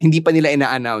 2. Hindi pa nila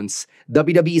ina-announce.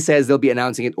 WWE says they'll be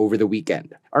announcing it over the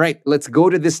weekend. All right, let's go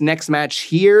to this next match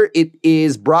here. It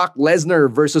is Brock Lesnar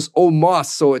versus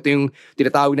Omos. So ito yung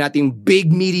tinatawag nating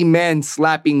big meaty men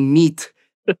slapping meat.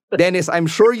 Dennis, I'm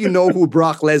sure you know who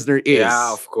Brock Lesnar is.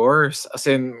 Yeah, of course. As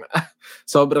in,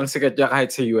 sobrang sikat niya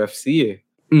kahit sa UFC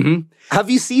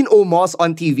Have you seen Omos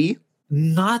on TV?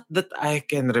 Not that I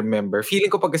can remember. Feeling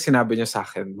ko pag sinabi niya sa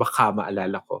akin, baka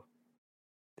maalala ko.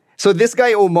 So this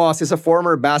guy Omos is a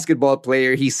former basketball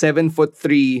player. He's 7'3",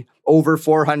 over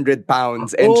 400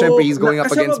 pounds. And syempre, he's going up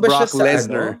against Brock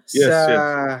Lesnar.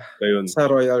 Sa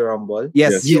Royal Rumble?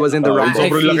 Yes, he was in the Rumble.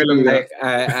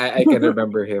 I can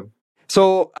remember him.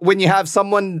 So when you have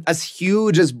someone as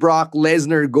huge as Brock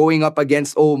Lesnar going up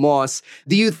against Omos,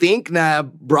 do you think na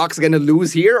Brock's gonna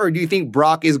lose here, or do you think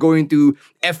Brock is going to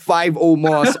F5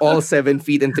 Omos all 7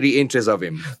 feet and 3 inches of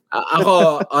him?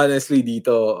 Ako, honestly,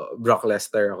 dito, Brock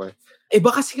Lesnar ako. Iba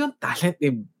kasi yung talent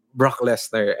ni Brock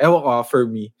Lesnar. Ewan ko, for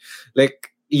me.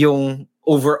 Like, yung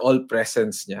overall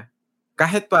presence niya.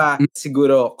 Kahit pa,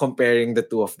 siguro, comparing the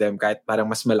two of them, kahit parang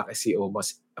mas malaki si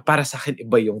Omos, para sa akin,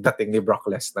 iba yung dating ni Brock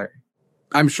Lesnar.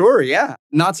 I'm sure, yeah.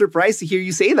 Not surprised to hear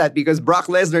you say that because Brock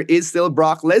Lesnar is still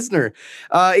Brock Lesnar.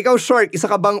 Ikaw, Shark,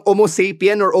 isa ka bang homo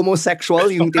sapien or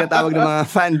homosexual, yung tinatawag ng mga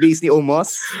fan base ni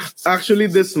Omos? Actually,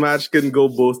 this match can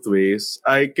go both ways.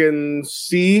 I can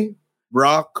see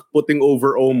Brock putting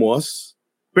over Omos,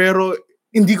 pero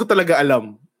hindi ko talaga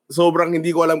alam. Sobrang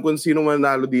hindi ko alam kung sino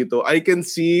manalo dito. I can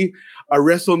see a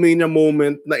WrestleMania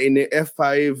moment na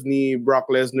ini-F5 ni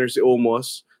Brock Lesnar si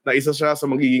Omos, na isa siya sa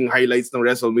magiging highlights ng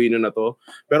WrestleMania na to.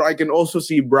 Pero I can also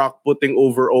see Brock putting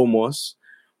over Omos.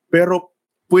 Pero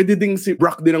pwede ding si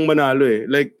Brock din ang manalo eh.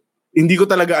 Like, hindi ko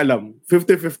talaga alam.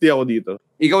 50-50 ako dito.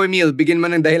 Ikaw, Emil, bigyan mo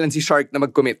ng dahilan si Shark na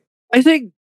mag-commit. I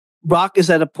think Brock is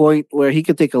at a point where he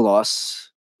could take a loss.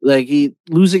 Like,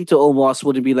 losing to Omos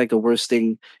wouldn't be like the worst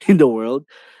thing in the world.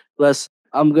 Plus,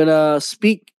 I'm gonna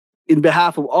speak in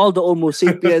behalf of all the Homo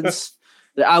sapiens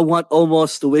that I want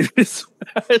Omos to win this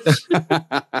match.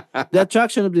 The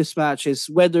attraction of this match is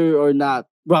whether or not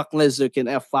Brock Lesnar can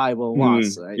F5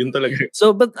 Omos. Right? Yun talaga.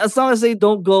 So, but as long as they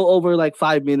don't go over like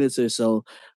 5 minutes or so,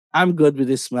 I'm good with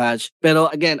this match.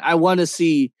 Pero again, I want to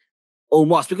see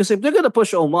Omos, because if they're gonna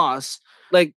push Omos,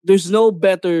 like, there's no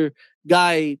better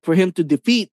guy for him to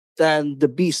defeat than the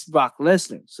Beast Brock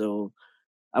Lesnar. So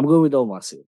I'm going with Omos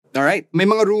here. All right. May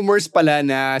mga rumors pala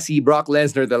na si Brock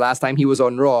Lesnar, the last time he was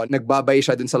on Raw, nagbabay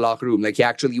siya dun sa locker room. Like, he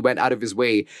actually went out of his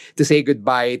way to say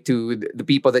goodbye to the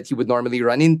people that he would normally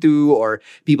run into or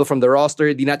people from the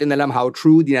roster. Di natin alam how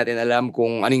true. Di natin alam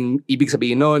kung anong ibig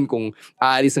sabihin nun, kung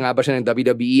aalis na nga ba siya ng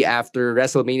WWE after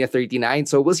WrestleMania 39.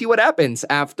 So we'll see what happens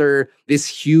after this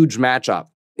huge matchup.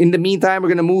 In the meantime,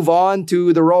 we're going to move on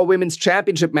to the Raw Women's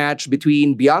Championship match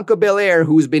between Bianca Belair,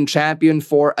 who's been champion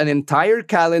for an entire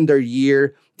calendar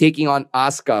year, taking on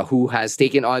Asuka, who has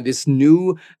taken on this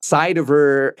new side of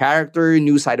her character,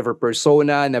 new side of her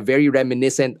persona, and very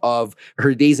reminiscent of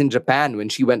her days in Japan when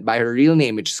she went by her real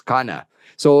name, which is Kana.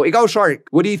 So, ikaw, Shark,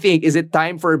 what do you think? Is it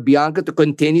time for Bianca to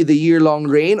continue the year-long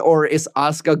reign, or is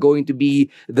Asuka going to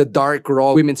be the Dark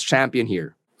Raw Women's Champion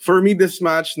here? For me, this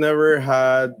match never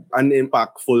had an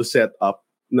impactful setup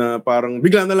na parang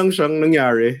bigla na lang siyang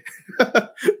nangyari.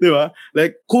 Di ba?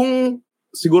 Like, kung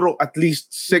siguro at least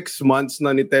 6 months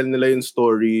na nitel nila yung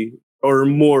story or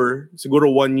more, siguro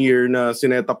 1 year na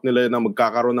sinetup nila na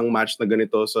magkakaroon ng match na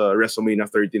ganito sa WrestleMania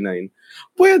 39,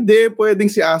 pwedeng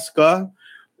si Asuka.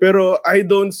 Pero I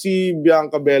don't see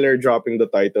Bianca Belair dropping the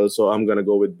title, so I'm gonna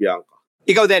go with Bianca.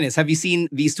 Ikaw, Dennis, have you seen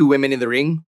these two women in the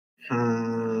ring?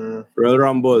 Royal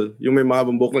Rumble, yung may mga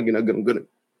bambok na ginaganon.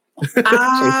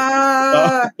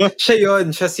 Siya yun.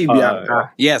 Siya si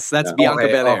Bianca. Yes, that's Bianca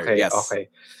Belair. Okay, yes.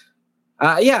 Okay.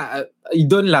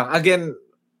 Doon lang. Again,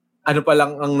 ano pa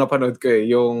lang ang napanood ko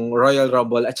yung Royal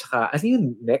Rumble at saka, ano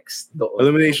yung next doon?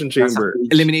 Elimination Chamber.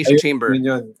 Elimination Chamber.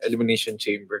 Elimination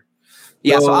Chamber.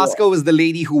 Yeah, so Asuka was the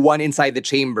lady who won inside the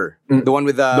chamber. The one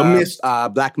with the mist.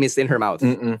 Black mist in her mouth.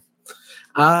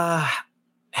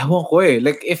 Ewan ko eh.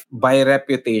 Like, if by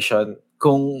reputation,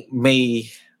 kung may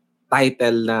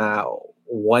title na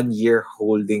 1 year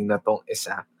holding na tong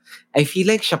isa, I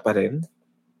feel like siya pa rin.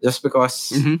 Just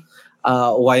because,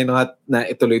 why not na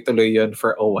ituloy-tuloy yun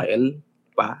for a while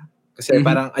pa? Kasi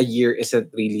parang a year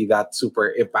isn't really that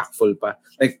super impactful pa.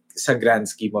 Like, sa grand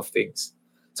scheme of things.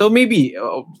 So maybe,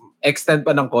 extend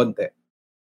pa ng konti.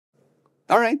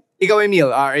 All right. Ikaw,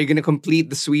 Emil, are you gonna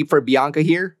complete the sweep for Bianca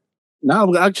here? Now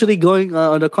I'm actually going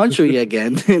on the contrary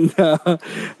again, and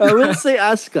I will say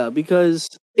Asuka because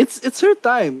it's her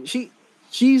time. She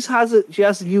has a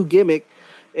new gimmick,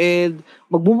 and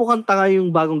magmumukhang tanga yung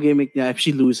bagong gimmick niya if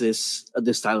she loses at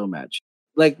this title match.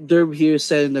 Like Derb here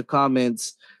said in the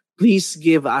comments, please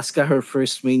give Asuka her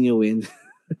first Mania win.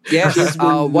 Yes,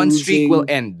 one streak will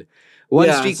end.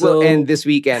 One streak will end this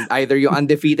weekend. Either yung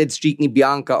undefeated streak ni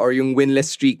Bianca or yung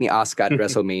winless streak ni Asuka at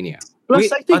WrestleMania. Plus,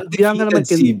 I think Bianca naman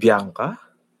can... si Bianca?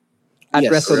 At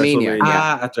WrestleMania.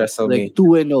 At WrestleMania. Like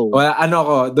 2-0.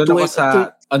 Well, doon ako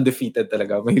sa undefeated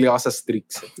talaga. Mahilig ako sa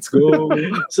streaks. Let's go.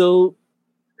 So,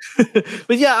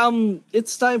 but yeah,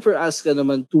 it's time for Asuka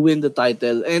naman to win the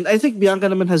title. And I think Bianca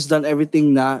naman has done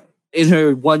everything na in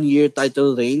her 1 year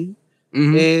title reign.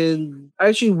 And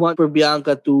I actually want for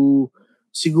Bianca to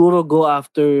siguro go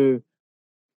after...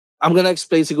 I'm gonna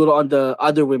explain siguro on the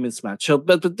other women's match. So,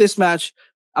 but this match,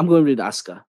 I'm going with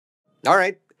Asuka. All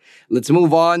right. Let's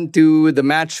move on to the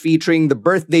match featuring the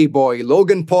birthday boy,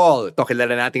 Logan Paul. Ito,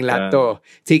 kilala nating lahat to.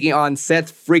 Taking on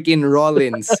Seth freaking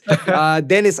Rollins.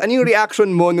 Dennis, ano yung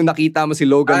reaction mo nung nakita mo si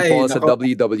Logan Paul sa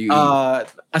WWE?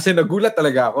 As in, nagulat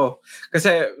talaga ako.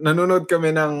 Kasi nanonood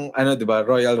kami ng, diba,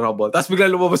 Royal Rumble. Tapos bigla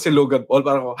lumabas si Logan Paul.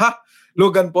 Parang ako,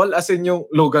 Logan Paul? As in yung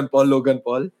Logan Paul?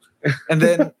 And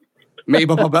then, may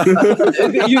iba pa ba?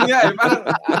 Yun nga eh. Parang,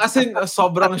 as in,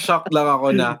 sobrang shocked lang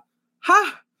ako na,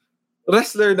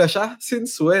 wrestler na siya?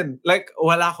 Since when? Like,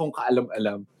 wala akong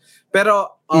kaalam-alam.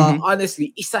 Pero,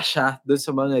 honestly, isa siya dun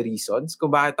sa mga reasons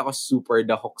kung bakit ako super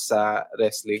dahok sa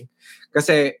wrestling.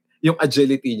 Kasi, yung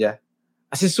agility niya.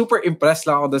 As in, super impressed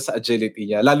lang ako dun sa agility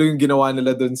niya. Lalo yung ginawa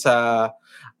nila dun sa,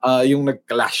 yung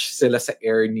nag-clash sila sa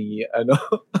air ni,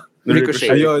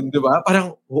 Ricochet. Ayun, di ba?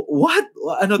 Parang, what?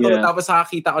 Ano to? Yeah. Tapos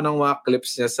nakakita ko ng mga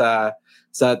clips niya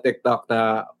sa TikTok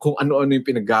na kung ano-ano yung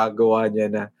pinagagawa niya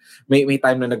na may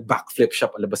time na nag-backflip siya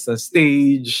palabas ng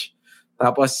stage.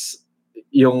 Tapos,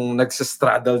 yung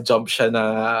nagsistraddle jump siya na,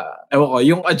 ewan ko,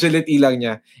 yung agility lang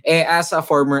niya. As a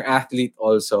former athlete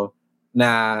also,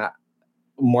 na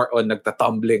more on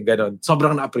nagtatumbling, ganun.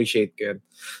 Sobrang na-appreciate ko yun.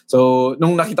 So,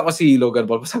 nung nakita ko si Logan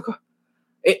Paul, sabi ko,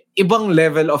 ibang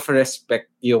level of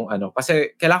respect yung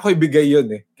kasi kailangan ko ibigay yun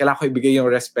Kailangan ko ibigay yung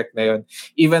respect na yun.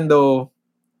 Even though,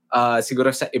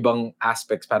 siguro sa ibang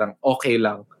aspects, parang okay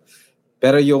lang.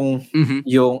 Pero yung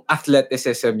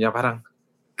athleticism niya, parang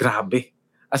grabe.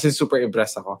 As in, super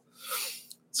impressed ako.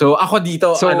 So, ako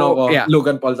dito,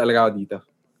 Logan Paul talaga ako dito.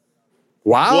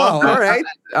 Wow, all right.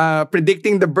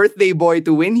 Predicting the birthday boy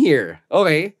to win here.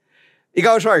 Okay.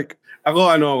 Ikaw, Shark. Ako,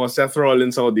 Seth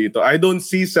Rollins ako dito. I don't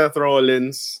see Seth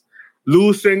Rollins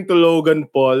losing to Logan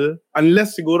Paul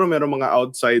unless siguro meron mga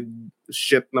outside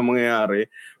shit na mangyayari.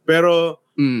 Pero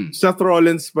Seth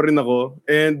Rollins pa rin ako.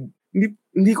 And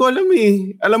hindi ko alam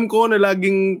Alam ko na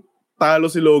laging talo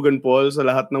si Logan Paul sa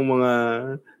lahat ng mga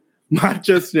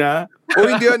matches niya.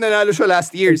 Hindi yun, nanalo siya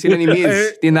last year. Sila ni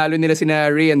Miz. Tinalo nila sina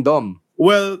Ray and Dom.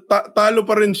 Well, talo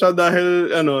pa rin siya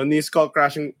dahil ni skull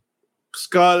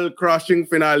crushing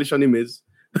finale siya ni Miz.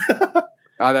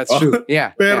 That's true.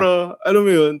 Yeah. Pero alam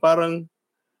mo yun, parang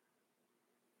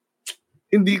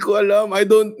hindi ko alam.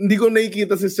 Hindi ko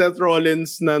nakikita si Seth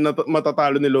Rollins na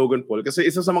matatalo ni Logan Paul kasi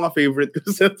isa sa mga favorite ko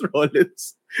si Seth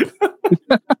Rollins.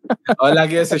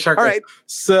 Lagi si Shark. All right.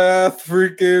 Seth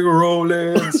freaking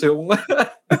Rollins.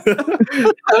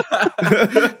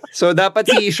 So,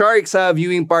 dapat si Shark sa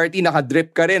viewing party,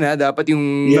 naka-drip ka rin, ha? Dapat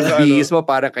yung bihis mo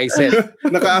para kay Seth.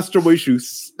 Naka-Astro Boy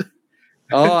shoes.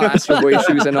 Astro Boy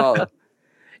shoes and all.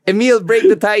 Emil, break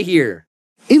the tie here.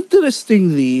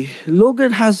 Interestingly,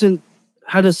 Logan hasn't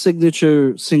had a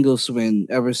signature singles win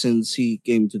ever since he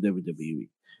came to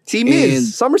WWE. Si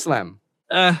Miz, SummerSlam.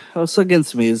 Also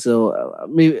against me, so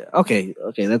maybe okay,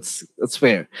 that's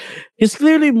fair. He's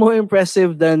clearly more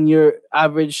impressive than your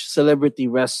average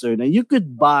celebrity wrestler. Now you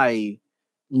could buy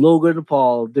Logan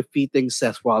Paul defeating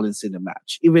Seth Rollins in a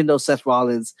match, even though Seth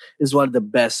Rollins is one of the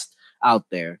best out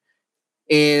there.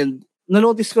 And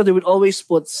na-notice ko they would always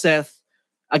put Seth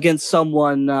against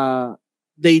someone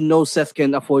they know Seth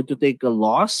can afford to take a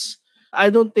loss. I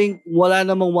don't think wala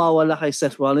namang mawawala kay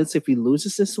Seth Rollins if he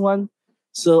loses this one.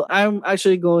 So I'm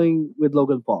actually going with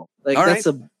Logan Paul. That's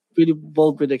a pretty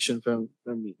bold prediction from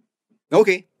me.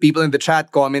 Okay. People in the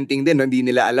chat commenting din, hindi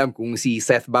nila alam kung si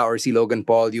Seth ba or si Logan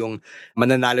Paul yung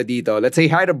mananalo dito. Let's say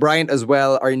hi to Bryant as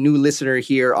well, our new listener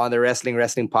here on the Wrestling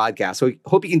Podcast. So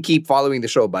hope you can keep following the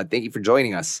show, bud. Thank you for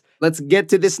joining us. Let's get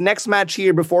to this next match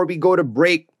here before we go to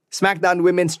break. SmackDown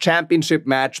Women's Championship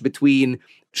match between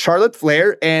Charlotte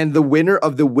Flair and the winner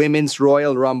of the Women's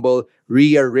Royal Rumble,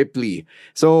 Rhea Ripley.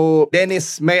 So,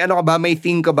 Dennis, may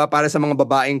thing ka ba para sa mga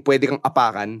babaeng pwede kang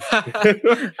apakan?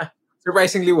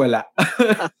 Surprisingly, wala.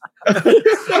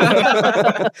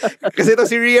 Kasi ito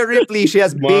si Rhea Ripley, she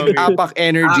has big apak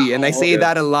energy and I say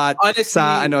that a lot. Honestly,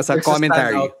 sa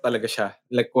commentary. Nagsa-stand out talaga siya.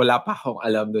 Like, wala pa akong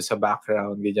alam doon sa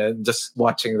background. Ganyan. Just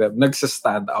watching them,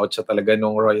 nagsa-stand out siya talaga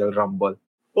nung Royal Rumble.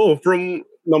 From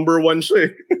number 1 siya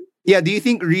Yeah, do you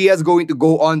think Rhea's going to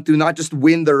go on to not just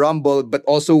win the Rumble, but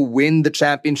also win the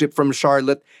championship from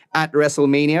Charlotte at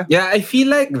WrestleMania? Yeah, I feel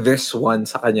like this one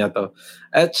sa kanya to.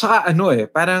 At saka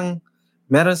parang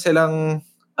meron silang,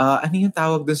 ano yung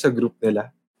tawag dun sa group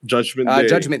nila? Judgment Day.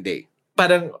 Judgment Day.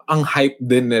 Parang ang hype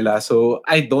din nila. So,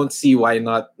 I don't see why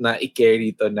not na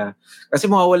i-carry to na. Kasi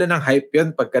mawawala ng hype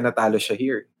yun pagka natalo siya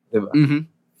here. Diba? Mm-hmm.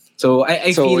 So,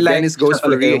 I feel like Dennis goes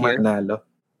for Rhea here. Manalo.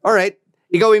 All right.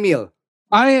 Ikaw, Emil.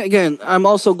 I'm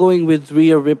also going with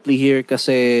Rhea Ripley here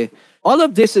kasi all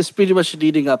of this is pretty much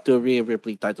leading up to a Rhea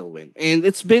Ripley title win. And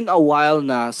it's been a while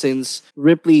now since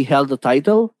Ripley held the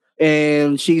title.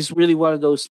 And she's really one of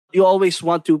those, you always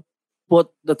want to put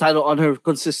the title on her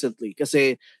consistently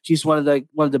kasi she's one of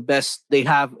the best they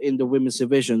have in the women's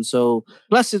division. So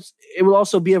plus it will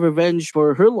also be a revenge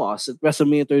for her loss at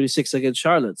WrestleMania 36 against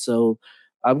Charlotte. So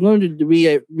I'm going to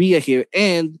Rhea here.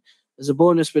 And as a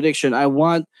bonus prediction, I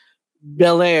want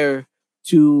Belair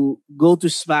to go to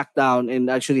SmackDown and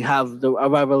actually have a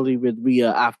rivalry with Rhea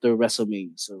after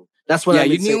WrestleMania. So that's what I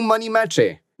would say. Yeah, yun yung money match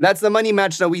That's the money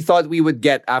match that we thought we would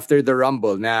get after the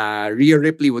Rumble na Rhea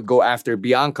Ripley would go after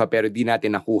Bianca pero di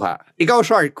natin nakuha. Ikaw,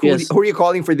 Shark, who are you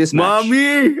calling for this match?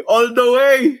 Mommy! All the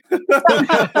way!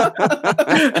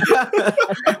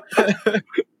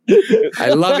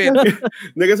 I love it.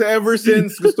 Kasi ever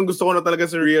since, gustong-gusto ko na talaga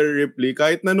si Rhea Ripley.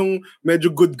 Kahit na nung medyo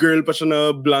good girl pa siya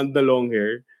na blonde na long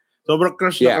hair. Sobrang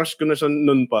crush ko na siya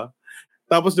nun pa.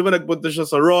 Tapos di ba nagpunta siya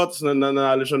sa Raw,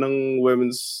 nanalo siya ng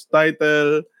women's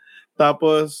title.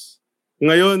 Tapos,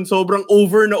 ngayon, sobrang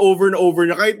over na.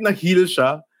 Kahit na heel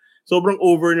siya, sobrang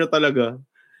over na talaga.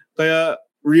 Kaya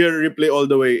Rhea Ripley all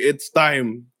the way. It's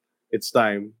time. It's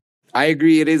time. I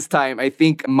agree. It is time. I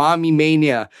think Mommy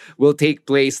Mania will take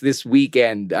place this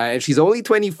weekend. She's only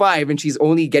 25 and she's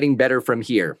only getting better from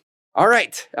here. All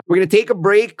right. We're going to take a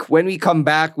break. When we come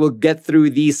back, we'll get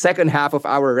through the second half of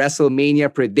our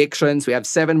WrestleMania predictions. We have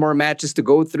 7 more matches to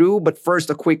go through. But first,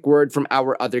 a quick word from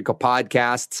our other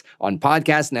podcasts on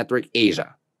Podcast Network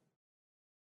Asia.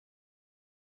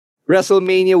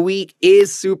 WrestleMania week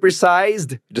is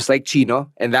supersized, just like Chino,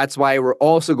 and that's why we're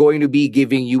also going to be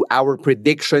giving you our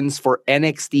predictions for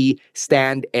NXT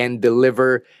Stand and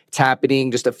Deliver. It's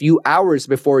happening just a few hours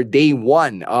before day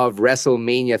 1 of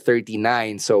WrestleMania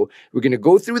 39. So we're going to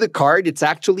go through the card. It's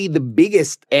actually the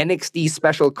biggest NXT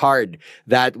special card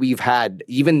that we've had,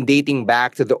 even dating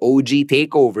back to the OG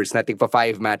takeovers, nating pa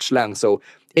 5-match lang. So,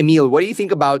 Emil, what do you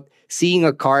think about seeing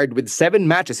a card with 7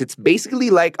 matches? It's basically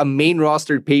like a main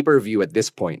roster pay-per-view at this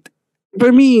point.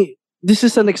 For me, this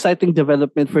is an exciting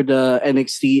development for the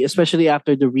NXT, especially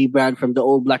after the rebrand from the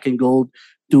old black and gold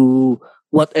to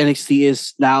what NXT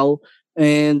is now.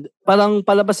 And parang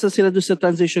palabas na sila doon sa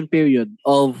transition period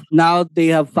of now they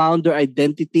have found their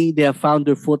identity, they have found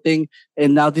their footing,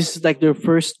 and now this is like their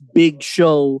first big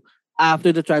show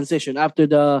after the transition,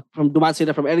 from dumaan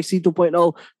sila from NXT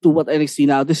 2.0 to what NXT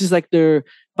now. This is like their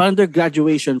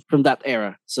graduation from that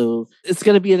era. So it's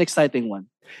going to be an exciting one.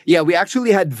 Yeah, we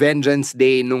actually had Vengeance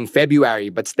Day nung February,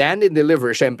 but Stand and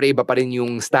Deliver, syempre iba pa rin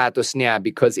yung status niya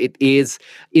because it is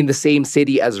in the same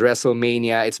city as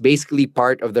WrestleMania. It's basically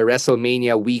part of the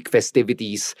WrestleMania week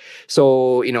festivities.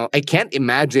 So, I can't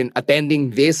imagine attending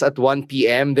this at 1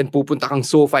 p.m. then pupunta kang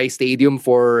SoFi Stadium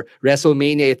for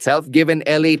WrestleMania itself, given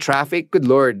LA traffic. Good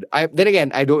Lord. Then again,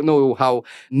 I don't know how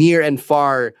near and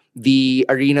far the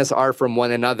arenas are from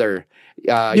one another.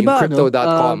 Yung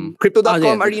Crypto.com.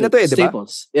 Crypto.com arena to diba?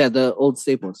 Staples. Yeah, the old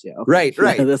Staples. Yeah. Okay.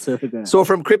 Right. That's so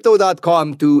from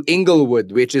Crypto.com to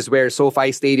Inglewood, which is where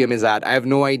SoFi Stadium is at, I have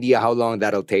no idea how long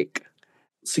that'll take.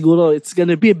 Siguro, it's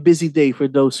gonna be a busy day for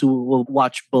those who will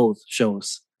watch both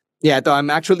shows. Yeah,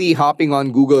 I'm actually hopping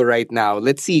on Google right now.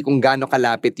 Let's see kung gaano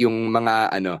kalapit yung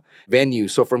mga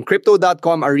venues. So from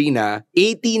Crypto.com arena,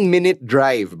 18-minute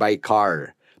drive by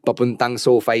car papuntang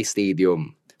SoFi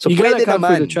Stadium. So you pwede gotta account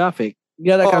naman for the traffic.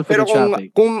 Pero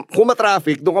kung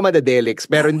matraffic, doon ka madadelix.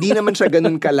 Pero hindi naman siya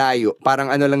ganun kalayo.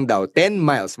 Parang lang daw, 10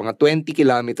 miles, mga 20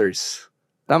 kilometers.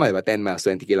 Tama ba? 10 miles,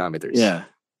 20 kilometers. Yeah.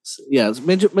 Yeah,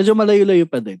 medyo malayo-layo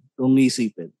pa din kung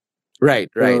isipin. Right.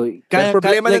 So,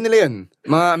 problema na nila yun.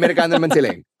 Mga Amerikano naman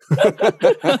sila eh.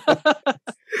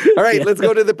 All right, let's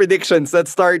go to the predictions. Let's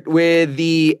start with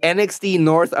the NXT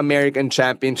North American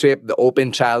Championship. The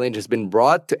Open Challenge has been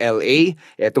brought to LA.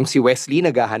 Etong si Wesley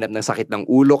naghahanap ng sakit ng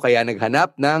ulo kaya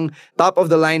naghanap ng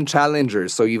top-of-the-line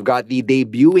challengers. So you've got the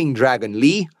debuting Dragon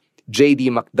Lee, JD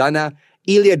McDonough,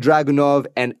 Ilya Dragunov,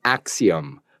 and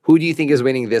Axiom. Who do you think is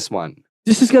winning this one?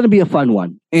 This is going to be a fun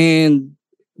one. And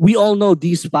we all know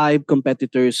these 5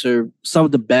 competitors are some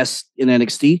of the best in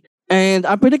NXT. And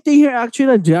I'm predicting here actually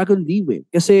that Dragon Lee win.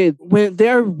 Kasi when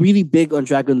they're really big on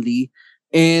Dragon Lee,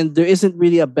 and there isn't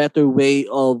really a better way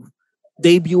of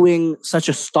debuting such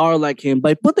a star like him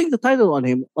by putting the title on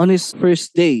him on his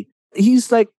first day.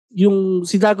 He's like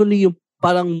si Dragon Lee, yung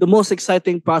parang the most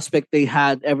exciting prospect they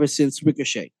had ever since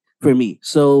Ricochet for me.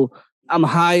 So I'm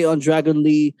high on Dragon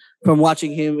Lee from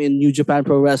watching him in New Japan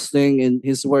Pro Wrestling and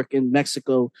his work in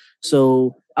Mexico.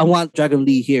 So I want Dragon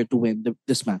Lee here to win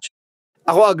this match.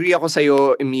 Ako agree ako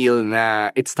sa'yo, Emil, na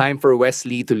it's time for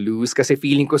Wesley to lose kasi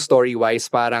feeling ko story-wise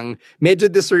parang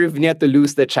medyo deserve niya to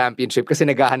lose the championship kasi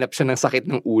naghahanap siya ng sakit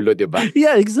ng ulo, di ba?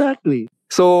 Yeah, exactly.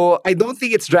 So, I don't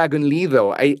think it's Dragon Lee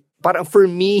though. Parang for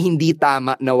me, hindi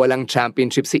tama na walang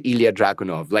championship si Ilya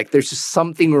Dragunov. Like, there's just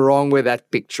something wrong with that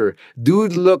picture.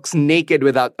 Dude looks naked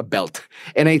without a belt.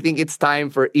 And I think it's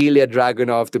time for Ilya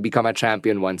Dragunov to become a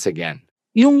champion once again.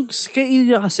 Yung kay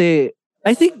Ilya kasi,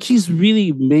 I think he's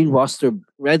really main roster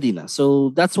ready na.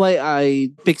 So that's why I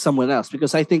pick someone else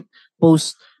because I think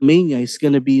post-Mania he's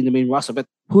going to be in the main roster. But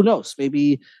who knows?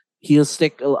 Maybe he'll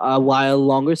stick a while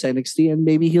longer to NXT and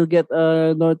maybe he'll get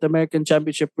a North American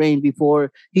Championship reign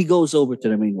before he goes over to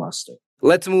the main roster.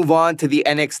 Let's move on to the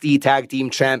NXT Tag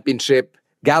Team Championship.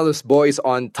 Gallus Boys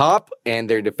on top and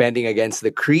they're defending against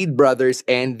the Creed brothers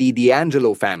and the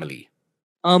D'Angelo family.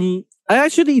 I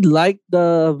actually liked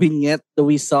the vignette that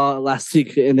we saw last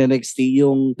week in NXT.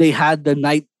 Yung they had the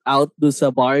night out do sa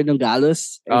bar ng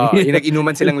Gallus. Yung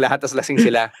nag-inuman silang lahat tas lasing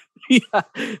sila.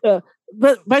 Yeah.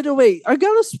 But by the way, are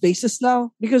Gallus faces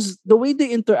now? Because the way they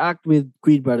interact with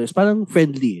Creed brothers, parang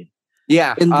friendly.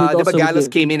 Yeah. Diba Gallus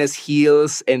came in as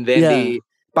heels and then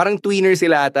parang tweener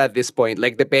sila ata at this point.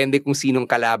 Like, depende kung sinong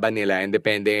kalaban nila and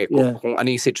depende kung ano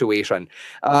yung situation.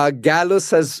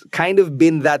 Gallows has kind of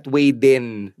been that way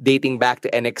din dating back to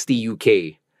NXT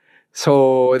UK.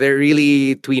 So, they're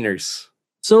really tweeners.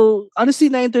 So, honestly,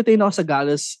 na-entertain ako sa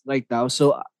Gallows right now.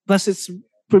 So, plus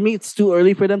for me, it's too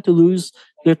early for them to lose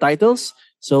their titles.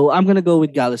 So, I'm gonna go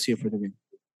with Gallows here for the win.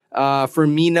 For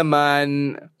me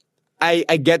naman,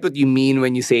 I get what you mean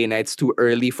when you say na it's too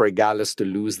early for Gallows to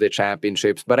lose the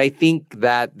championships, but I think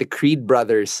that the Creed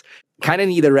brothers kind of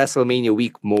need a WrestleMania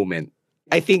week moment.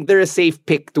 I think they're a safe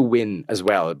pick to win as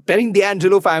well. Pero yung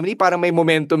D'Angelo family, parang may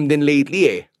momentum din lately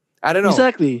eh. I don't know.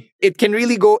 Exactly. It can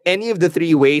really go any of the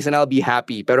three ways and I'll be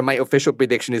happy. Pero my official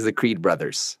prediction is the Creed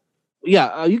brothers.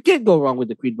 Yeah, you can't go wrong with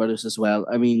the Creed brothers as well.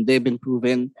 I mean, they've been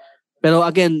proven. Pero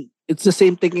again, it's the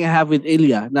same thing I have with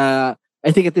Ilya. Na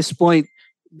I think at this point,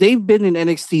 they've been in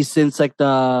NXT since like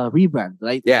the rebrand,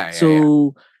 right? Yeah.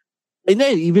 So, and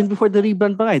then even before the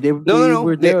rebrand pa, they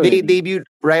were there. They debuted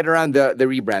right around the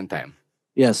rebrand time.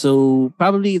 Yeah, so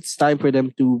probably it's time for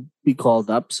them to be called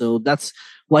up. So that's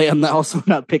why I'm also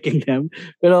not picking them.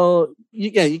 But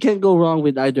you can't go wrong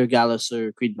with either Gallows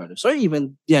or Creed brothers or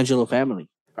even D'Angelo family.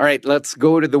 All right, let's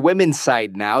go to the women's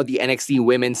side now. The NXT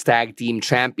Women's Tag Team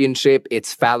Championship.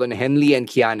 It's Fallon Henley and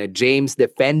Kiana James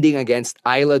defending against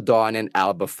Isla Dawn and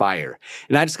Alba Fire.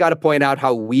 And I just got to point out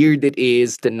how weird it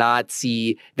is to not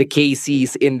see the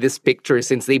KCs in this picture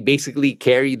since they basically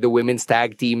carried the women's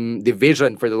tag team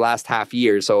division for the last half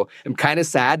year. So I'm kind of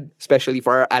sad, especially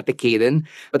for Ate Kaden.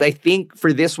 But I think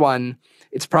for this one,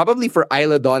 it's probably for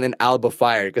Isla Dawn and Alba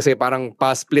Fire kasi parang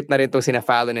pa-split na rin to sina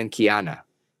Fallon and Kiana.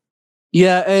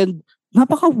 Yeah, and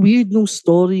napaka-weird nung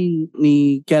story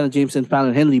ni Kiana James and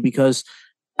Fallon Henley because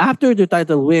after their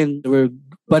title win, they were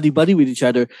buddy-buddy with each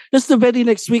other. Just the very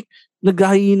next week,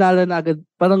 naghahinala na agad.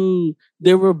 Parang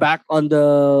they were back on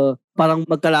the... Parang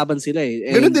magkalaban sila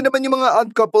eh. Ganun din naman yung mga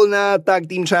odd couple na tag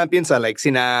team champions like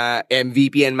sina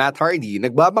MVP and Matt Hardy.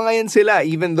 Nagbabangayan sila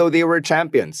even though they were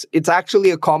champions. It's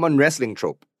actually a common wrestling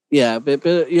trope. Yeah,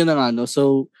 pero yun na nga, no?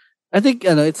 So, I think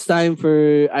it's time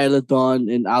for Isla Dawn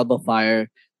and Alba Fire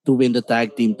to win the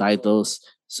tag team titles.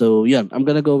 So yeah, I'm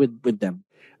gonna go with them.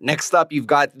 Next up, you've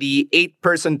got the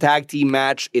 8-person tag team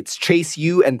match. It's Chase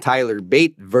U and Tyler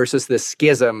Bate versus the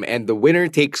Schism, and the winner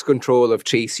takes control of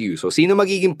Chase U. So sino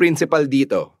magiging principal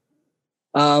dito?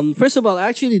 First of all, I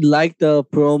actually like the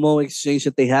promo exchange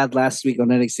that they had last week on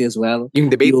NXT as well. Yung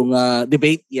debate? Yung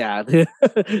debate, yeah.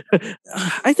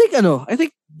 I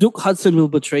think Duke Hudson will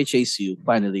betray Chase U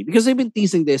finally because they've been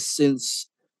teasing this since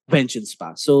Vengeance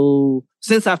pa. So,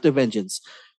 since after Vengeance.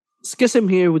 Schism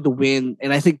here with the win,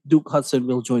 and I think Duke Hudson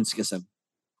will join Schism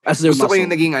as their muscle. Gusto ko yung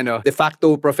naging de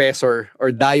facto professor or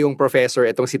dayong professor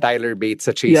itong si Tyler Bate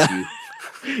sa Chase U.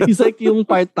 He's like yung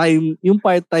part-time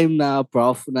na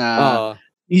prof na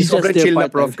he's sobrang chill na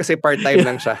prof kasi part-time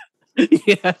lang siya.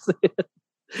 Yes.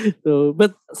 So,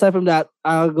 but aside from that,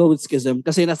 I'll go with Schism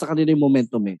kasi nasa kanila yung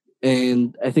momentum eh.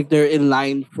 And I think they're in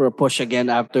line for a push again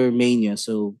after Mania.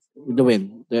 So, with the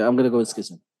win, I'm gonna go with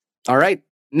Schism. All right.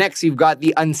 Next, you've got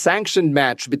the unsanctioned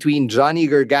match between Johnny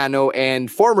Gargano and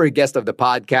former guest of the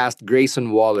podcast,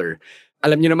 Grayson Waller.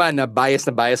 Alam niyo naman na bias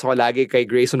ako lagi kay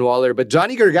Grayson Waller, but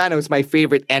Johnny Gargano is my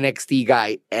favorite NXT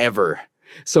guy ever.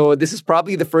 So this is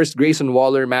probably the first Grayson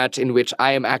Waller match in which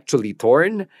I am actually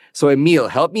torn. So Emil,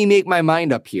 help me make my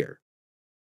mind up here.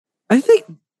 I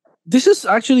think this is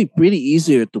actually pretty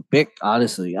easier to pick,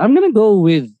 honestly. I'm going to go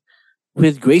with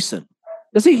Grayson.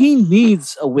 Because he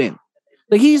needs a win.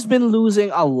 Like, he's been losing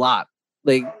a lot,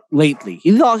 like, lately.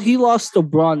 He lost to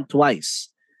Braun twice.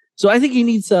 So I think he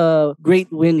needs a great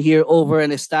win here over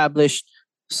an established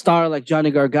star like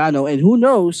Johnny Gargano. And who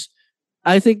knows,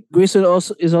 I think Grayson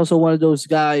is also one of those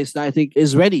guys that I think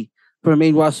is ready for a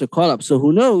main roster call-up. So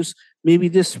who knows, maybe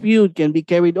this feud can be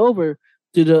carried over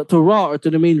to Raw or to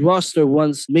the main roster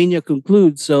once Mania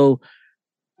concludes. So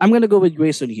I'm going to go with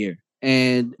Grayson here.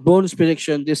 And bonus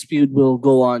prediction, this feud will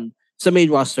go on sa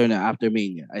main roster na after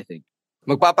Mania, I think.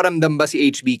 Magpaparamdam ba si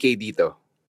HBK dito?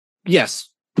 Yes,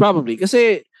 probably.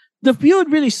 Kasi the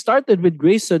feud really started with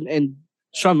Grayson and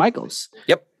Shawn Michaels.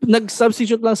 Yep.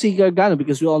 Nag-substitute lang si Gargano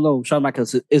because we all know Shawn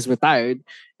Michaels is retired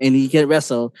and he can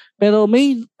wrestle. Pero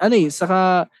may,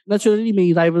 saka naturally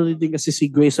may rivalry din kasi si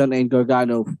Grayson and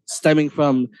Gargano stemming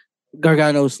from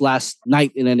Gargano's last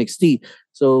night in NXT.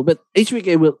 So, but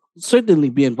HBK will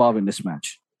certainly be involved in this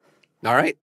match. All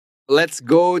right. Let's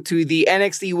go to the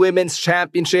NXT Women's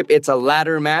Championship. It's a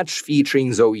ladder match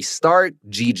featuring Zoe Stark,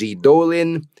 Gigi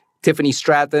Dolin, Tiffany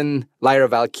Stratton, Lyra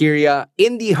Valkyria,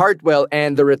 Indy Hartwell,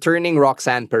 and the returning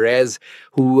Roxanne Perez,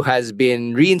 who has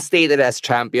been reinstated as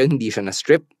champion. Hindi siya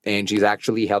na-strip, and she's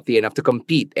actually healthy enough to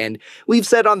compete. And we've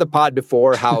said on the pod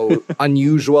before how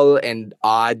unusual and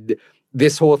odd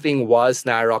this whole thing was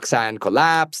na Roxanne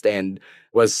collapsed and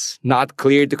was not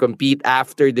cleared to compete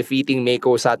after defeating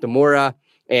Meiko Satomura.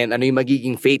 And ano yung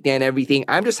magiging fate niya and everything.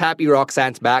 I'm just happy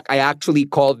Roxanne's back. I actually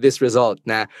called this result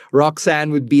na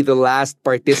Roxanne would be the last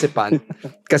participant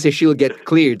kasi she'll get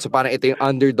cleared. So parang ito yung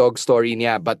underdog story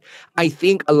niya. But I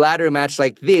think a ladder match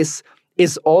like this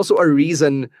is also a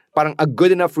reason, parang a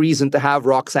good enough reason to have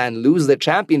Roxanne lose the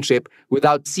championship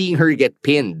without seeing her get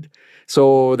pinned.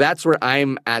 So that's where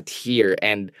I'm at here.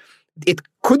 And it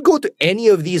could go to any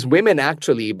of these women,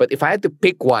 actually. But if I had to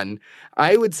pick one,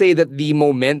 I would say that the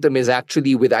momentum is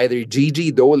actually with either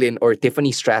Gigi Dolin or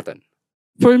Tiffany Stratton.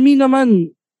 For me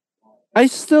naman, I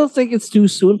still think it's too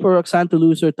soon for Roxanne to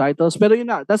lose her titles. Pero yun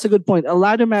na, that's a good point. A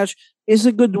ladder match is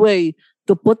a good way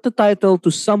to put the title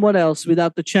to someone else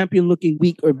without the champion looking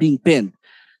weak or being pinned.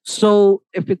 So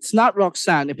if it's not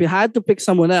Roxanne, if you had to pick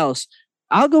someone else,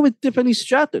 I'll go with Tiffany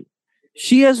Stratton.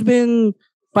 She has been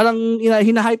parang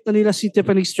hinahype na nila si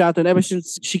Tiffany Stratton ever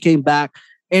since she came back.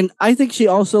 And I think she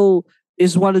also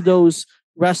is one of those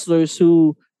wrestlers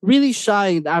who really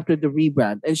shined after the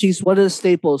rebrand. And she's one of the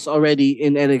staples already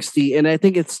in NXT. And I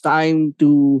think it's time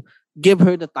to give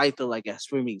her the title, I guess,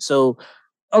 for me. So,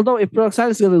 although if Roxanne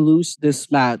is going to lose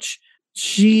this match,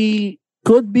 she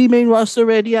could be main roster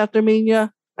ready after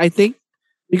Mania, I think.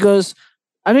 Because,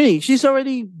 I mean, she's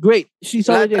already great. She's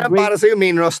already a great... Para sa'yo,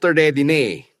 main roster ready na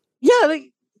eh. Yeah, like,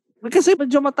 kasi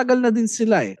medyo matagal na din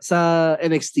sila eh, sa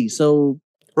NXT. So,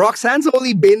 Roxanne's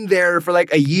only been there for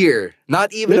like a year.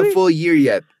 Not even a full year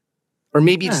yet. Or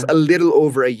maybe just a little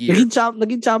over a year.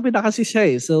 Naging champion na kasi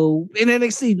siya eh. So, in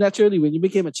NXT, naturally, when you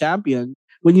became a champion,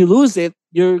 when you lose it,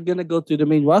 you're gonna go to the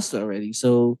main roster already.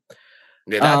 So,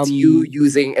 yeah, that's you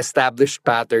using established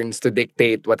patterns to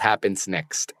dictate what happens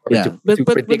next. Or yeah. to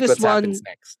predict what happens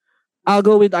next. I'll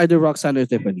go with either Roxanne or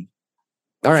Tiffany.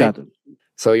 All right.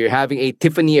 So you're having a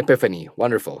Tiffany epiphany.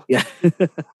 Wonderful. Yeah.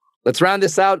 Let's round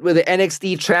this out with the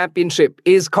NXT Championship.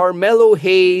 Is Carmelo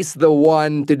Hayes the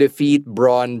one to defeat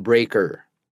Braun Breaker?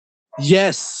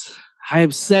 Yes. I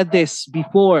have said this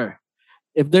before.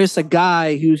 If there's a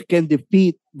guy who can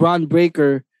defeat Braun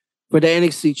Breaker for the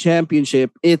NXT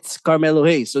Championship, it's Carmelo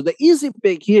Hayes. So the easy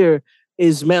pick here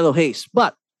is Melo Hayes.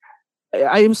 But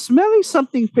I am smelling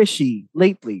something fishy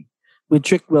lately with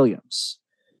Trick Williams.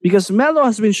 Because Melo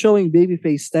has been showing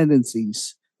babyface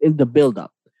tendencies in the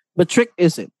build-up. But Trick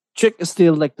isn't. Trick is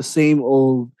still like the same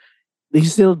old...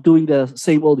 He's still doing the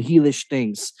same old heelish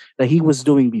things that he was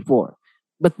doing before.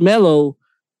 But Melo,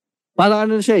 parang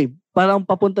ano siya eh, parang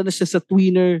papunta na siya sa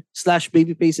tweener /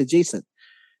 babyface adjacent.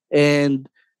 And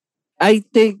I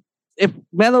think if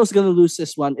Melo's gonna lose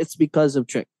this one, it's because of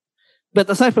Trick. But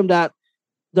aside from that,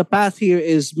 the path here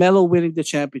is Melo winning the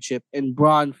championship and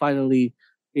Braun finally,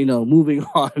 moving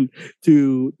on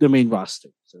to the main roster.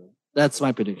 So that's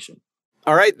my prediction.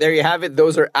 All right, there you have it.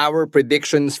 Those are our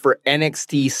predictions for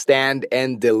NXT Stand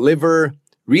and Deliver.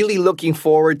 Really looking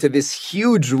forward to this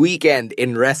huge weekend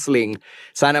in wrestling.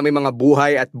 Sana may mga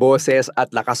buhay at boses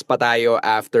at lakas pa tayo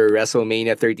after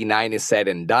WrestleMania 39 is said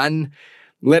and done.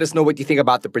 Let us know what you think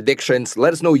about the predictions.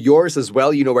 Let us know yours as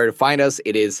well. You know where to find us.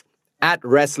 It is at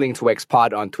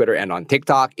Wrestling2XPod on Twitter and on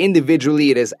TikTok. Individually,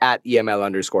 it is at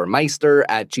EML_Meister,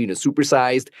 at Gina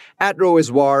Supersized, at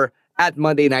Roiswar, at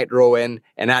Monday Night Rowan,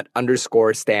 and at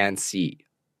 _Stan C.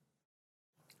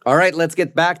 All right, let's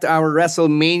get back to our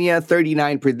WrestleMania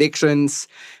 39 predictions.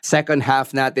 Second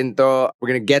half natin to. We're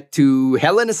going to get to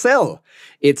Hell in a Cell.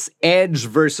 It's Edge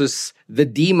versus the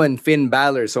Demon, Finn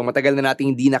Balor. So matagal na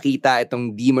nating hindi nakita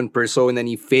itong demon persona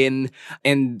ni Finn.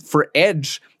 And for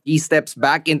Edge, he steps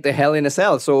back into Hell in a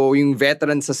Cell. So yung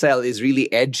veteran sa cell is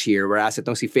really Edge here. Whereas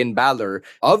itong si Finn Balor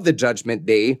of the Judgment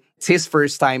Day, it's his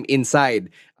first time inside.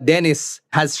 Dennis,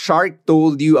 has Shark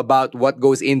told you about what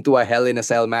goes into a Hell in a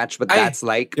Cell match? But that's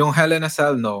like... Yung Hell in a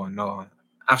Cell, no.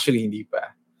 Actually, hindi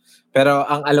pa. Pero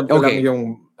ang alam ko lang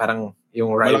yung parang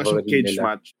yung rivalry cage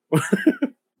nila. Match.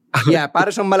 Yeah,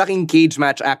 para siyang malaking cage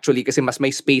match actually kasi mas may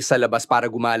space sa labas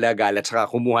para gumalagal at saka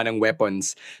kumuha ng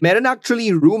weapons. Meron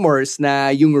actually rumors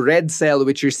na yung red cell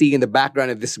which you're seeing in the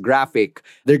background of this graphic,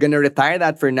 they're gonna retire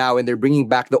that for now and they're bringing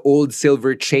back the old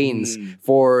silver chains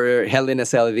for Hell in a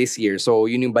Cell this year. So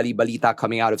yun yung bali-balita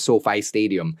coming out of SoFi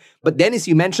Stadium. But Dennis,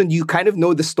 you mentioned you kind of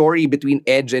know the story between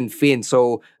Edge and Finn.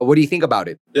 So what do you think about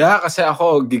it? Yeah, kasi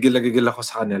ako, gigil ako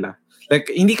sa kanila. Like,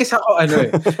 hindi kasi ako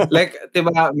like,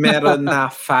 diba, meron na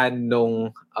fan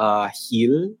nung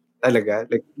heel Talaga?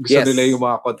 Like, gusto nila yung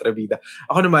mga kontrabida.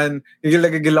 Ako naman,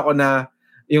 gigil ako na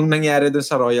yung nangyari dun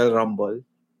sa Royal Rumble.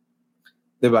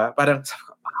 Diba? Parang,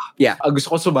 gusto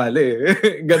ko sumali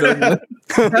eh. Ganon.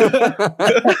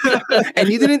 And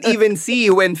you didn't even see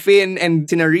when Finn and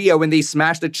Tinaria, when they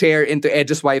smashed the chair into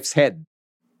Edge's wife's head.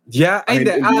 Yeah,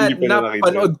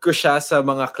 napanood ko siya sa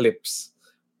mga clips.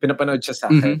 Pinapanood siya sa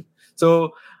akin.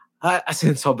 So, as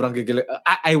in, sobrang gigil.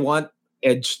 I want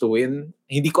Edge to win.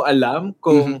 Hindi ko alam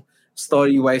kung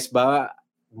story-wise ba,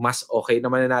 mas okay na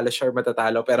mananalo siya or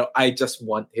matatalo, pero I just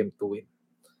want him to win.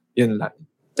 Yun lang.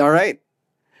 All right.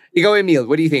 Ikaw, Emil,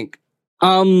 what do you think?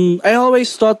 I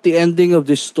always thought the ending of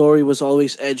this story was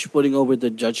always Edge putting over the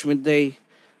Judgment Day.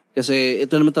 Kasi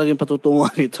ito naman talaga yung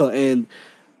patutunguhan ito. And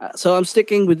so I'm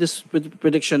sticking with this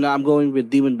prediction na I'm going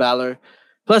with Demon Balor.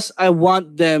 Plus, I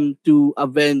want them to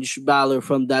avenge Balor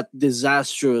from that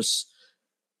disastrous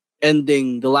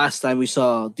ending the last time we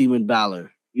saw Demon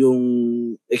Balor.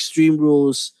 Yung Extreme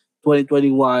Rules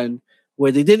 2021,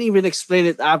 where they didn't even explain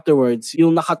it afterwards.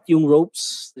 Yung nakat yung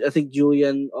ropes. I think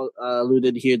Julian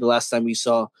alluded here the last time we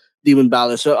saw Demon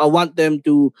Balor. So I want them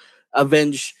to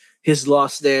avenge his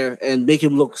loss there and make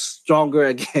him look stronger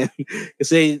again.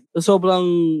 Kasi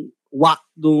sobrang whack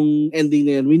nung ending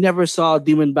na yun. We never saw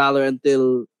Demon Balor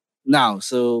until now.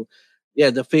 So yeah,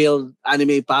 the failed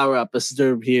anime power-up, as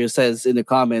Derb here says in the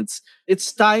comments.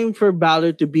 It's time for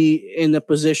Balor to be in a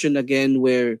position again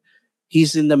where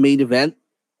he's in the main event.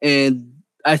 And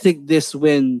I think this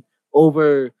win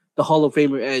over the Hall of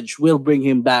Famer Edge will bring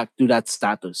him back to that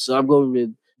status. So I'm going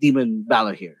with Demon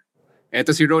Balor here.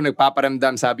 Eto si Ro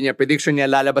nagpaparamdam, sabi niya, prediction niya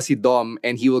lalabas si Dom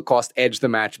and he will cost Edge the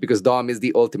match because Dom is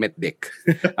the ultimate dick.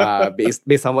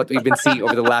 Based on what we've been seeing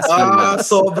over the last few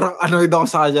months. Sobrang annoyed ako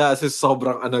sa kanya.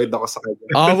 Sobrang annoyed ako sa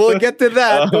kanya. We'll get to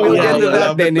that. We'll get to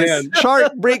that, Dennis.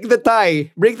 Shark, break the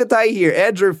tie. Break the tie here.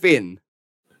 Edge or Finn?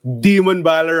 Demon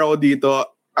Balor ako dito.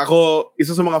 Ako,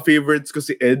 isa sa mga favorites ko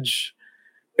si Edge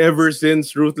ever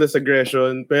since Ruthless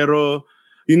Aggression. Pero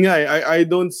yun nga, I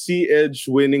don't see Edge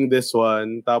winning this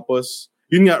one. Tapos,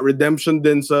 yun nga, redemption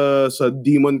din sa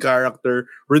demon character.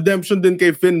 Redemption din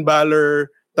kay Finn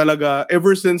Balor talaga.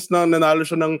 Ever since na nanalo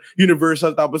siya ng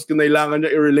Universal, tapos kinailangan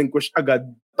niya i-relinquish agad.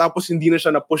 Tapos hindi na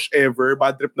siya na-push ever.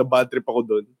 Bad trip ako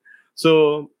dun.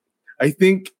 So, I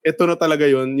think ito na talaga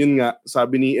yun. Yun nga,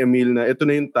 sabi ni Emil na ito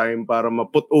na yung time para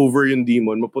ma-put over yung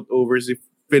demon, ma-put over si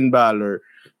Finn Balor.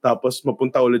 Tapos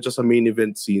mapunta ulit siya sa main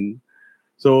event scene.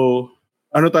 So,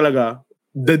 ano talaga,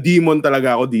 the demon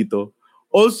talaga ako dito.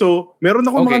 Also, meron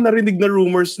ako mga narinig na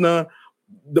rumors na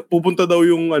pupunta daw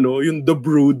yung The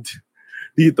Brood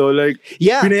dito. Like,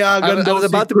 pinayagan daw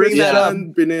si Christian,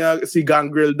 si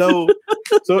Gangrel daw.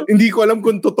 So, hindi ko alam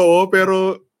kung totoo,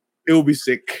 pero it will be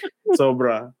sick.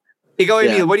 Sobra. Ikaw,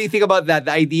 Emil, what do you think about that?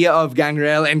 The idea of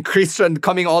Gangrel and Christian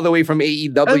coming all the way from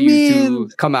AEW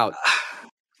to come out.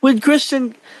 With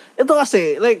Christian, ito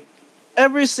kasi, like,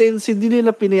 ever since hindi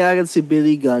nila pinayagan si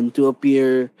Billy Gunn to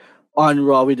appear on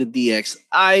Raw with the DX,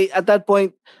 at that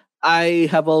point,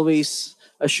 I have always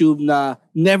assumed na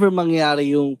never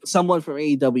mangyari yung someone from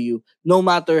AEW, no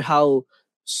matter how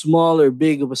small or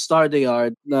big of a star they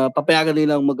are, na papayagan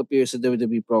nilang mag-appear sa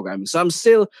WWE programming. So I'm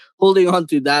still holding on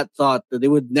to that thought that they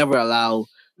would never allow.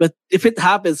 But if it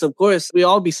happens, of course, we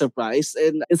all be surprised,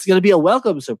 and it's going to be a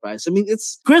welcome surprise. I mean,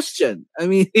 it's Christian. I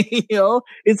mean,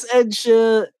 it's Edge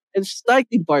tag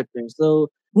team partner. So,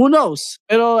 who knows?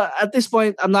 Pero at this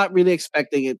point, I'm not really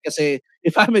expecting it. Kasi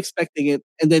if I'm expecting it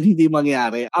and then hindi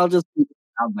mangyari, I'll just leave it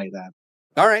down like that.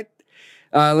 All right.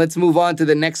 Let's move on to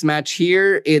the next match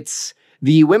here. It's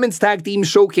the Women's Tag Team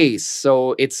Showcase.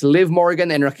 So, it's Liv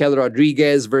Morgan and Raquel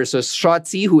Rodriguez versus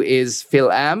Shotzi, who is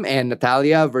Phil Am, and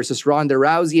Natalia versus Ronda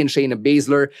Rousey and Shayna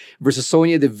Baszler versus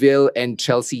Sonya Deville and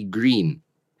Chelsea Green.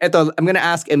 Eto, I'm gonna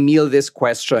ask Emil this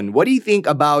question. What do you think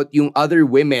about yung other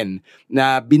women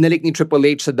na binalik ni Triple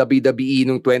H sa WWE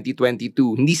noong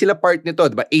 2022? Hindi sila part nito,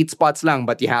 diba? 8 spots lang,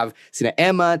 but you have sina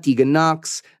Emma, Tegan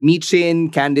Nox,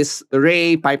 Michin, Candice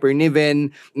LeRae, Piper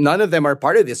Niven. None of them are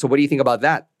part of this. So what do you think about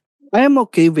that? I am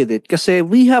okay with it kasi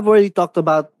we have already talked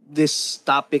about this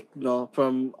topic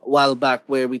from a while back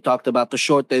where we talked about the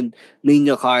shortened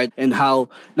Mania card and how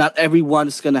not everyone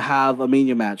is gonna have a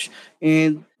Mania match.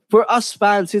 And for us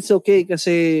fans, it's okay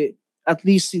kasi at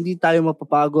least hindi tayo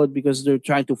mapapagod because they're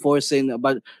trying to force in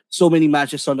about so many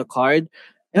matches on the card.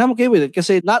 And I'm okay with it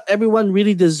kasi not everyone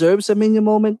really deserves a Mania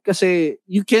moment kasi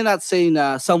you cannot say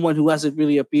na someone who hasn't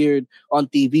really appeared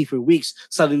on TV for weeks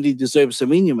suddenly deserves a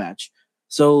Mania match.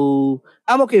 So,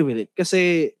 I'm okay with it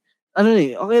kasi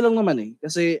okay lang naman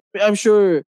kasi I'm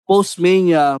sure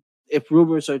post-Mania, if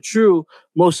rumors are true,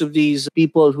 most of these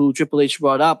people who Triple H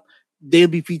brought up they'll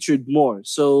be featured more.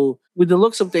 So with the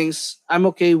looks of things, I'm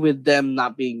okay with them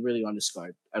not being really on this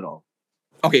card at all.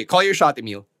 Okay, call your shot,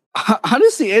 Emil.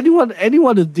 Honestly, any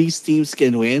one of these teams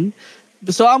can win.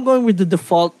 So I'm going with the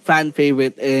default fan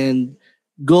favorite and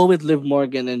go with Liv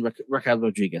Morgan and Raquel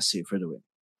Rodriguez here for the win.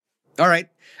 All right.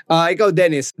 Ikaw,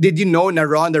 Dennis, did you know na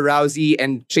Ronda Rousey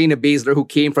and Shayna Baszler, who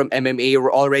came from MMA,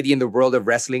 were already in the world of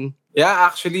wrestling? Yeah,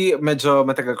 actually, medyo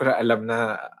matagal ko na alam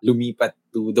na lumipat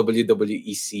to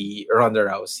WWE si Ronda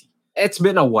Rousey. It's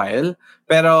been a while,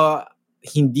 pero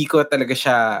hindi ko talaga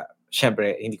siya,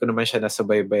 syempre, hindi ko naman siya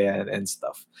nasubaybayan and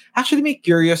stuff. Actually, may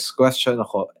curious question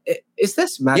ako. Is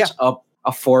this match up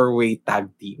a 4-way tag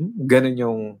team? Ganun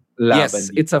yung laban Yes,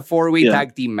 dito. it's a 4-way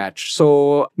tag team match.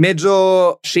 So,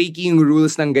 medyo shaking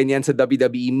rules ng ganyan sa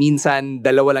WWE. Minsan,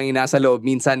 dalawa lang yung nasa loob.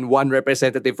 Minsan, one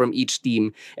representative from each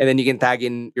team. And then you can tag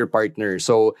in your partner.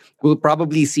 So, we'll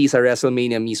probably see sa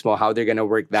WrestleMania mismo how they're gonna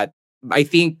work that. I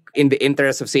think in the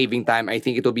interest of saving time, I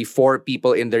think it'll be 4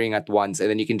 people in the ring at once.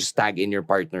 And then you can just tag in your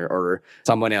partner or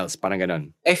someone else. Parang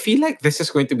ganon. I feel like this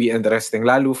is going to be interesting.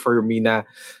 Lalo for me na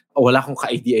wala akong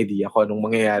ka-idea kung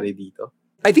anong mangyayari dito.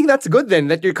 I think that's good then,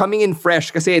 that you're coming in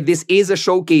fresh kasi this is a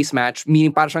showcase match,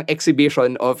 meaning parang siyang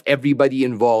exhibition of everybody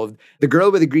involved. The girl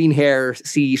with the green hair,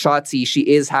 si Shotzi, she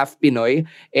is half Pinoy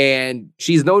and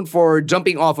she's known for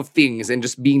jumping off of things and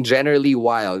just being generally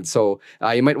wild. So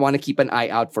you might want to keep an eye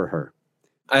out for her.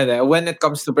 And when it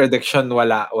comes to prediction,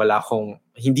 wala akong,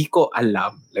 hindi ko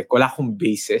alam. Like, wala akong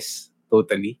basis,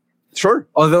 totally. Sure.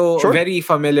 Although, sure. Very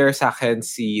familiar sa akin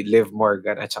si Liv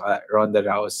Morgan at saka Ronda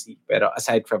Rousey. Pero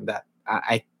aside from that,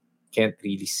 I can't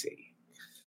really say.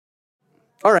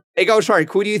 All right. Ikaw,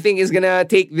 Shark, who do you think is gonna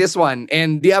take this one?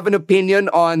 And do you have an opinion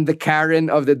on the Karen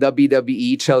of the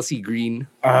WWE, Chelsea Green?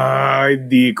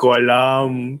 Di ko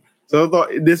alam. So,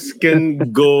 this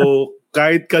can go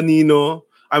kahit kanino.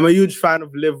 I'm a huge fan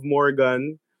of Liv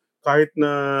Morgan. Kahit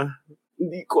na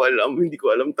hindi ko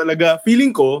alam talaga.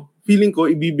 Feeling ko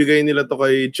ibibigay nila to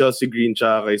kay Chelsea Green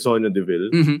tsaka kay Sonya Deville.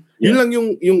 Mm-hmm. Yun lang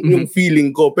yung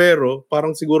feeling ko, pero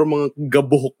parang siguro mga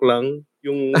gabuhok lang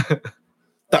yung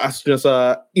taas niya sa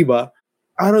iba.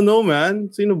 I don't know,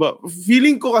 man. Sino ba?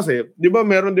 Feeling ko kasi, di ba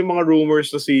meron din mga rumors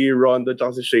na si Ronda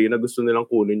tsaka si Shayna gusto nilang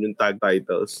kunin yung tag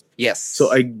titles. Yes.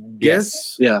 So I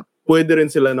guess pwede rin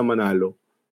sila na manalo.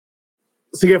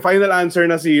 Sige, final answer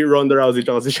na si Ronda Rousey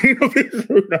tsaka si Shayna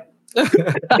Baszler. I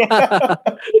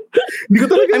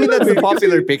mean, that's the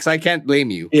popular pick, so I can't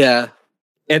blame you. Yeah.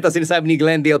 Eto, sinasabi ni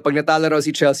Glendale, pag natalo raw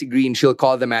si Chelsea Green, she'll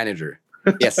call the manager.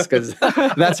 Yes, because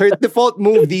that's her default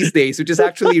move these days, which is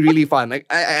actually really fun. Like,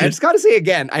 I just gotta say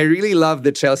again, I really love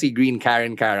the Chelsea Green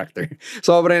Karen character.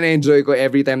 Sobrang na-enjoy ko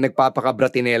every time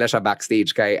nagpapakabratinela siya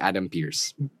backstage kay Adam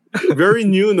Pearce. Very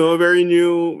new, no? Very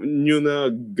new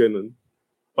na ganun.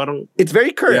 Parang, it's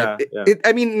very current. Yeah.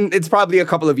 I mean, it's probably a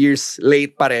couple of years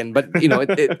late pa rin, but you know,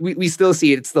 we still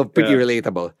see it. It's still pretty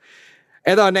relatable.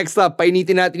 Eto, next up,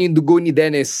 painitin natin yung dugo ni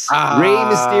Dennis. Rey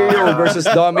Mysterio versus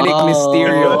Dominic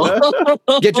Mysterio.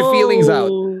 Get your feelings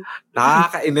out.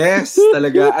 Nakakainis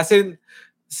talaga. As in,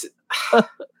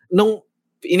 nung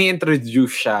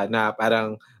ini-introduce siya na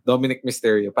parang Dominic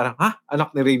Mysterio, parang,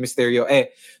 anak ni Rey Mysterio.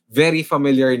 Very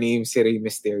familiar name si Rey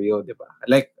Mysterio, di ba?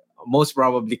 Like, most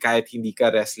probably kahit hindi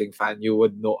ka wrestling fan, you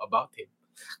would know about him.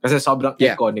 Kasi sobrang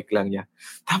iconic lang niya.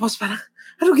 Tapos parang,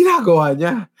 ano ginagawa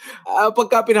niya?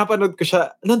 Pagka pinapanood ko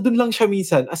siya, nandun lang siya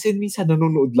minsan. As in, minsan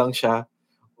nanonood lang siya.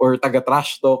 Or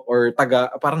taga-trash talk. Or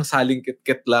parang saling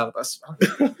kit-kit lang. Tapos,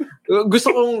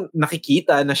 gusto kong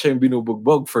nakikita na siya yung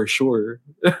binubugbog for sure.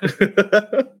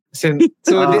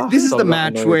 This is the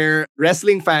match where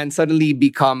wrestling fans suddenly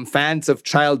become fans of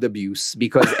child abuse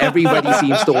because everybody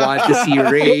seems to want to see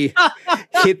Rey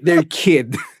hit their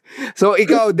kid. So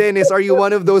ikaw, Dennis, are you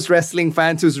one of those wrestling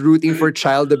fans who's rooting for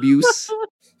child abuse?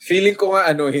 Feeling ko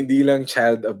nga hindi lang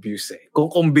child abuse eh.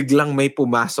 Kung biglang may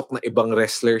pumasok na ibang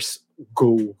wrestlers,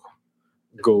 go.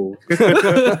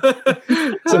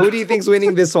 So who do you think's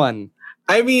winning this one?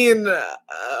 I mean,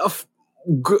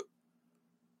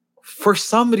 for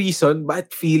some reason, bakit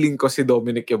feeling ko si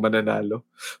Dominic yung mananalo?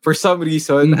 For some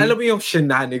reason, alam mo yung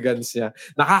shenanigans niya.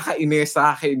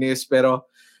 Nakakainis, pero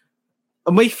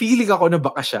may feeling ako na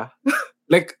baka siya.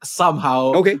 Like,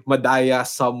 somehow, madaya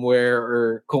somewhere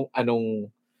or kung anong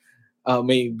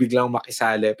may biglang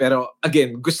makisali. Pero,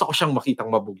 again, gusto ko siyang makitang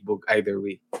mabugbog either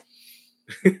way.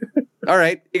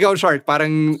 Alright. Ikaw, Shark,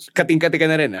 parang kating-kati ka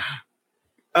na rin,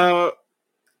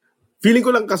 feeling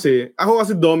ko lang kasi, ako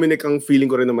kasi Dominic ang feeling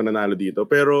ko rin na mananalo dito.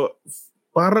 Pero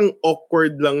parang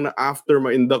awkward lang na after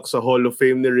ma-induct sa Hall of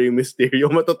Fame ni Rey Mysterio,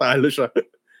 matatalo siya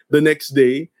the next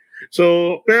day.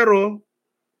 So, pero,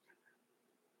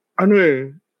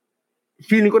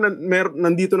 feeling ko na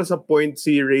nandito na sa point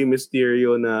si Rey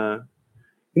Mysterio na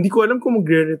hindi ko alam kung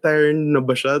magre-retire na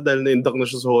ba siya dahil na-induct na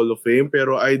siya sa Hall of Fame,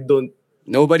 pero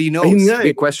Nobody knows.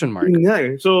 Big question mark. Ayun nga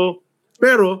eh. So,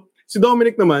 pero si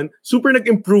Dominic naman, super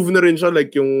nag-improve na rin siya,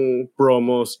 like yung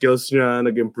promo skills niya,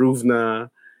 nag-improve na,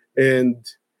 and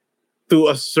to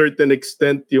a certain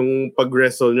extent, yung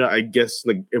pag-wrestle niya, I guess,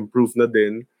 nag-improve na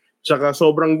din. Tsaka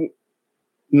sobrang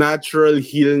natural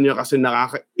heel niya kasi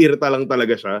nakaka-irita lang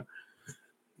talaga siya.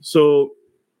 So,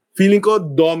 feeling ko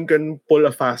Dom can pull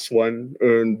a fast one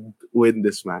and win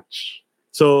this match.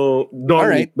 So,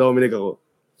 Dominic ako.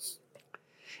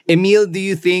 Emil, do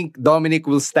you think Dominic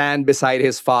will stand beside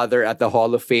his father at the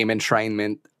Hall of Fame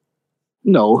enshrinement?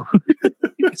 No.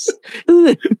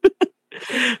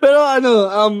 Pero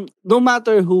no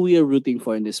matter who we are rooting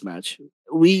for in this match,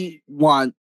 we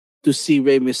want to see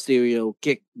Rey Mysterio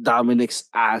kick Dominic's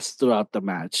ass throughout the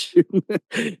match.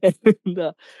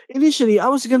 And initially, I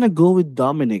was gonna go with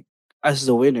Dominic as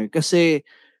the winner kasi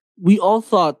we all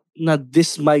thought that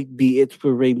this might be it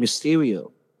for Rey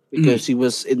Mysterio because he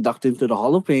was inducted into the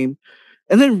Hall of Fame.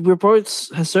 And then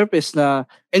reports has surfaced na,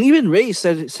 and even Rey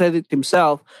said it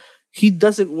himself, he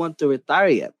doesn't want to retire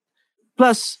yet.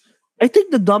 Plus, I think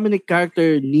the Dominic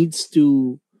character needs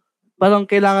to parang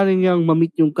kailangan rin niyang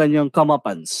ma-meet yung kanyang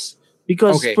kamapans.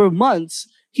 Because for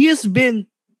months, he has been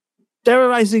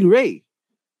terrorizing Rey.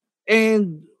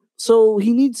 And so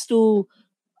he needs to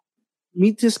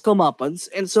meet his kamapans.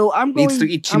 And so needs to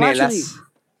eat chinelas.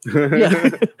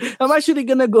 I'm actually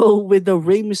gonna go with the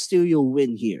Rey Mysterio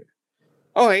win here.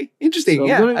 Okay, interesting. So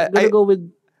yeah, I'm gonna go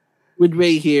with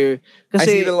Rey here. I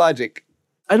see the logic.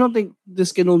 I don't think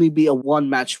this can only be a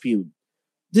one-match feud.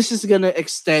 This is gonna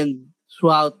extend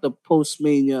throughout the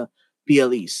post-Mania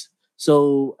PLEs.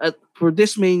 So for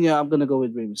this Mania, I'm gonna go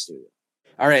with Rey Mysterio.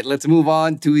 All right, let's move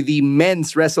on to the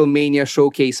men's WrestleMania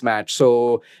showcase match.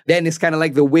 So then it's kind of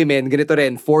like the women, ganito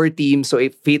rin, 4 teams, so a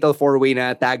fatal 4-way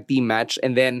na tag team match.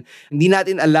 And then hindi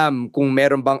natin alam kung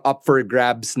meron bang up for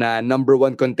grabs na number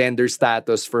 1 contender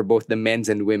status for both the men's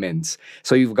and women's.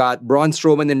 So you've got Braun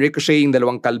Strowman and Ricochet, yung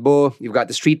dalawang kalbo. You've got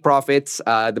the Street Profits,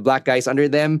 the black guys under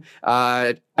them.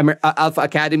 Alpha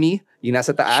Academy, yung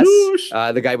nasa taas,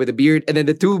 the guy with the beard, and then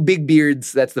the 2 big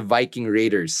beards, that's the Viking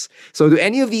Raiders. So do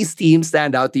any of these teams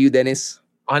stand out to you, Dennis?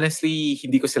 Honestly,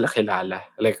 hindi ko sila kilala.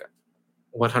 Like,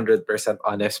 100%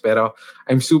 honest. Pero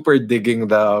I'm super digging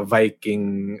the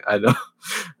Viking, the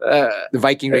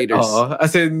Viking Raiders.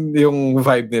 As in, yung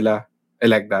vibe nila. I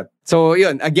like that. So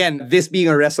yun, again, this being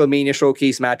a WrestleMania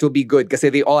showcase match will be good because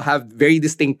they all have very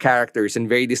distinct characters and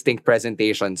very distinct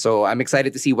presentations. So I'm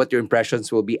excited to see what your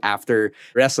impressions will be after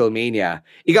WrestleMania.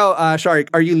 Ikaw, Shark,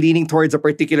 are you leaning towards a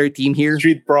particular team here?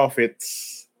 Street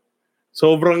Profits.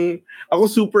 Ako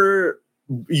super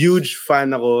huge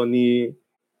fan ako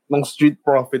ng Street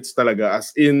Profits talaga. As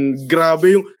in,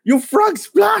 grabe yung frog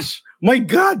splash! My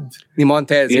God! Ni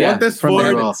Montez, Montez from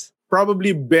Ford. the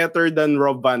Probably better than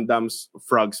Rob Van Dam's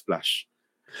frog splash.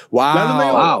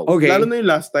 Wow. Lalo na yung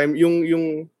last time, yung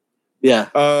yung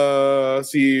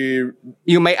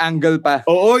may angle pa.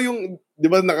 Oo, yung, di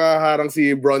ba nakaharang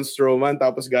si Braun Strowman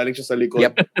tapos galing siya sa likod.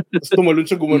 Yep. Tapos tumalon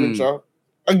siya, gumanon siya.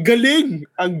 Ang galing!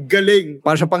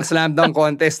 Parang siya pang slam dunk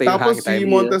contest. Tapos si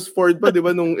Montez Ford pa, di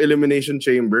ba, nung Elimination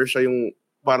Chamber, siya yung,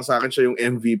 para sa akin, siya yung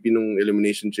MVP nung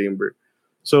Elimination Chamber.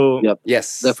 So,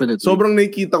 yes, definitely. Sobrang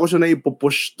nakikita ko siya na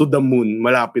ipupush to the moon.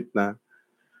 Malapit na.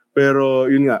 Pero,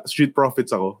 yun nga, Street Profits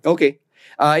ako. Okay.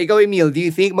 Ikaw, Emil, do you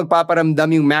think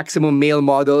magpaparamdam yung maximum male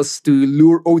models to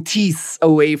lure Otis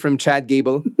away from Chad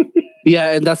Gable?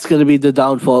 Yeah, and that's going to be the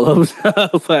downfall of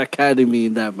Academy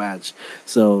in that match.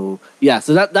 So,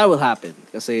 so that will happen.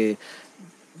 Kasi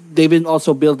they've been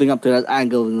also building up to that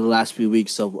angle in the last few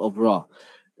weeks of Raw.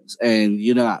 And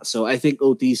so I think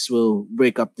Otis will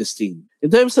break up this team. In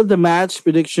terms of the match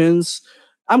predictions,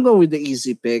 I'm going with the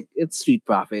easy pick. It's Street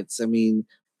Profits. I mean,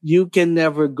 you can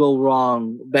never go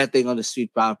wrong betting on the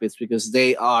Street Profits because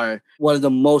they are one of the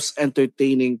most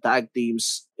entertaining tag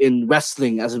teams in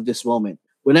wrestling as of this moment.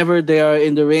 Whenever they are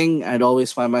in the ring, I'd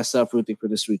always find myself rooting for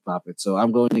the Street Profits. So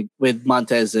I'm going with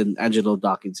Montez and Angelo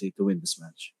Dawkins to win this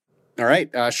match. All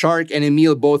right. Shark and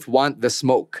Emil both want the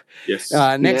smoke. Yes.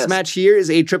 Next match here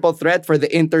is a triple threat for the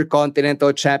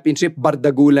Intercontinental Championship.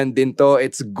 Bardagulan din to.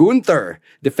 It's Gunther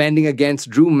defending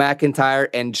against Drew McIntyre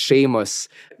and Sheamus.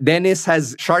 Dennis,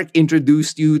 has Shark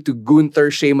introduced you to Gunther,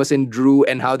 Sheamus, and Drew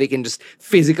and how they can just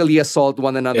physically assault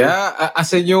one another? Yeah.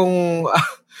 As in yung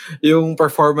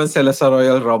performance nila sa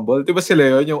Royal Rumble. Di ba sila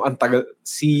yun? Yung antagal...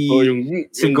 Si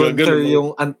Gunther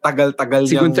yung antagal-tagal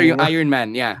si Gunther yung Iron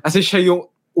Man, yeah. As in siya yung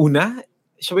una?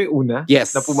 Siya ba yung una?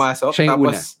 Yes. Na pumasok? Siya yung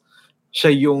tapos, una.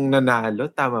 Siya yung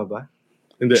nanalo? Tama ba?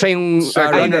 Hindi. Siya yung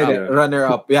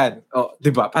runner-up. Yan. Oh, di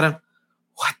ba? Parang,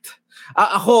 what?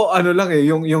 Ako, ano lang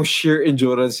yung sheer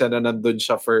endurance na nandun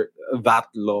siya for that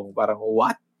long. Parang,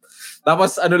 what?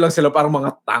 Tapos, ano lang sila, parang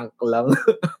mga tank lang.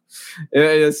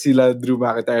 Sila Drew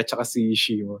McIntyre at saka si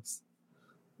Sheamus.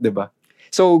 Di ba?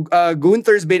 So,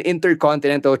 Gunther's been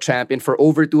Intercontinental Champion for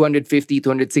over 250,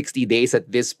 260 days at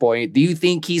this point. Do you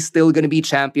think he's still gonna be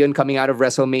champion coming out of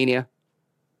WrestleMania?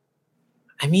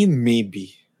 I mean,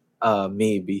 maybe.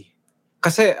 Maybe.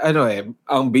 Kasi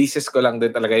ang basis ko lang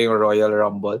din talaga yung Royal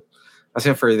Rumble.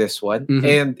 Kasi for this one. Mm-hmm.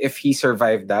 And if he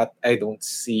survived that, I don't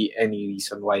see any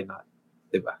reason why not.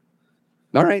 Diba?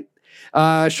 All right.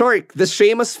 Shark, does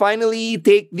Sheamus finally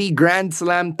take the Grand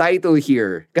Slam title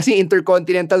here? Kasi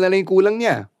Intercontinental na lang yung kulang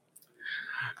niya.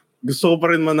 Gusto ko pa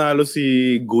rin manalo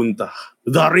si Gunther.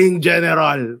 The Ring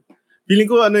General. Feeling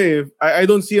ko I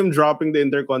don't see him dropping the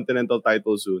Intercontinental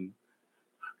title soon.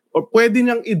 Or pwede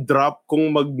niyang i-drop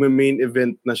kung mag-main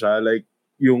event na siya. Like,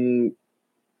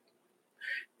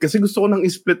 kasi gusto ko nang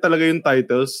i-split talaga yung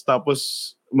titles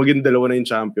tapos maging dalawa na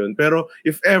yung champion. Pero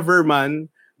if ever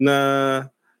man na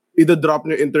i-drop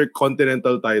niyo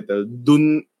Intercontinental title,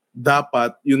 dun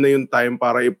dapat yun na yung time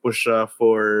para i-push siya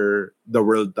for the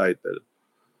world title.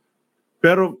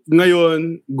 Pero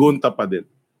ngayon, Gunther pa din.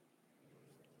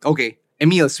 Okay.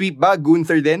 Emil, sweep ba?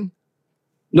 Gunther din?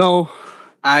 No.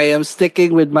 I am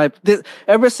sticking with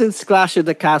ever since Clash at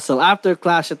the Castle, after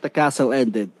Clash at the Castle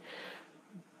ended,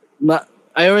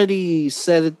 I already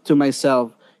said it to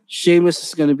myself, Sheamus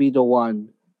is going to be the one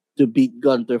to beat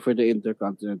Gunther for the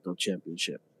Intercontinental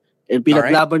Championship. And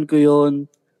pinaglaban ko yun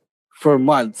for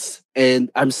months.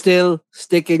 And I'm still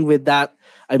sticking with that.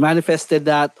 I manifested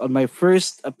that on my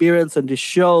first appearance on this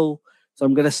show. So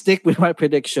I'm going to stick with my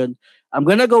prediction. I'm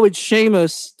going to go with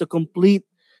Sheamus to complete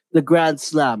the Grand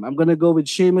Slam. I'm going to go with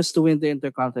Sheamus to win the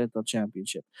Intercontinental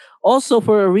Championship. Also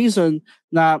for a reason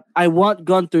na I want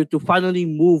Gunther to finally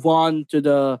move on to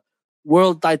the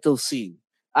world title scene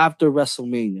after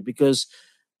WrestleMania, because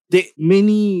the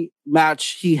mini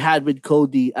match he had with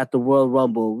Cody at the Royal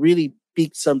Rumble really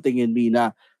piqued something in me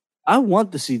na I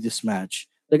want to see this match.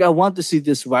 Like, I want to see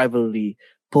this rivalry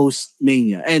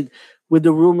post-Mania. And with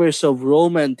the rumors of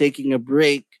Roman taking a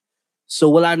break, so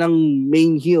wala nang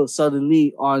main heel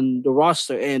suddenly on the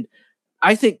roster. And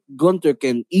I think Gunther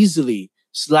can easily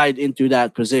slide into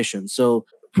that position. So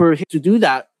for him to do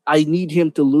that, I need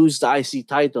him to lose the IC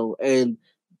title. And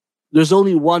there's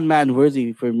only one man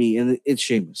worthy for me, and it's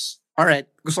Sheamus. Alright.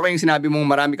 Gusto ko yung sinabi mong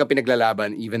marami ka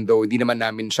pinaglalaban even though di naman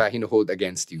namin siya hinuhold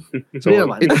against you. So,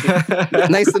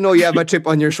 nice to know you have a chip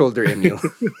on your shoulder, Emil.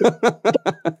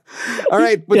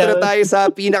 Alright, punta na tayo sa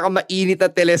pinakamainit na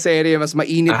teleserye. Mas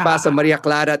mainit pa sa Maria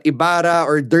Clara at Ibarra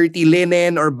or Dirty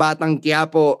Linen or Batang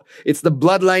Quiapo. It's the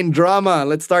Bloodline drama.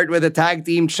 Let's start with the Tag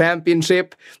Team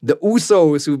Championship. The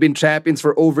Usos, who've been champions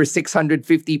for over 650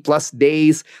 plus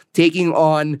days, taking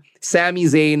on Sami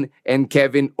Zayn and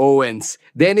Kevin Owens.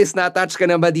 Dennis, na-touch ka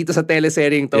na ba dito sa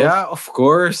teleseryeng to? Yeah, of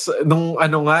course. Nung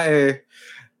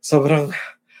sobrang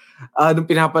nung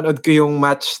pinapanood ko yung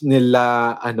match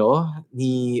nila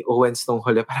ni Owens nung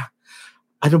huli, parang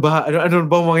ano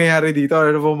ba mangyayari dito?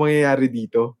 Ano ba mangyayari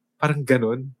dito? Parang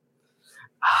ganun.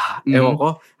 Ewan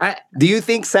ko. Do you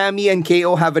think Sami and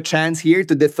KO have a chance here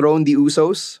to dethrone the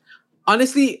Usos?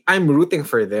 Honestly, I'm rooting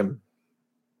for them.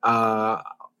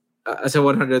 As a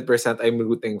 100%, I'm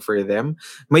rooting for them.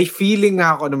 May feeling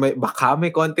nga ako na baka may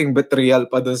konting betrayal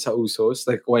pa dun sa Usos.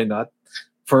 Like, why not?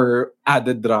 For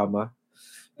added drama.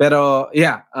 Pero,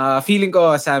 yeah. Feeling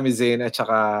ko Sami Zayn at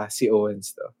saka si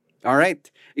Owens to. Alright.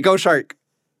 Ikaw, Shark.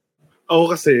 Ako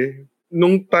kasi,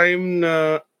 nung time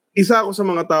na isa ako sa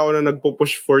mga tao na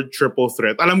nagpo-push for triple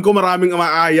threat. Alam ko maraming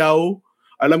maayaw.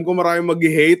 Alam ko maraming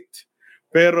mag-hate.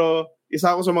 Pero,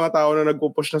 isa ako sa mga tao na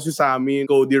nagpo-push na si Sami,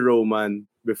 Cody, Roman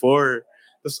before.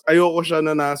 Tapos ayoko siya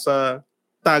na nasa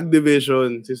tag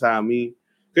division si Sami.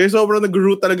 Kaya sobrang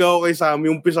nag-root talaga ako kay Sami,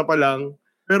 umpisa pa lang.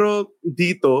 Pero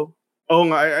dito,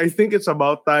 I think it's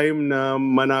about time na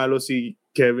manalo si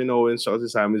Kevin Owens at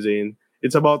si Sami Zayn.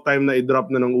 It's about time na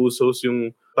i-drop na ng Usos yung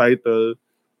title.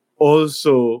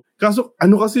 Also, kaso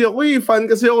kasi ako fan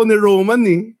kasi ako ni Roman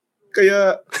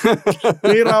Kaya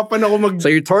nahirapan ako So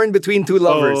you're torn between two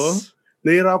lovers.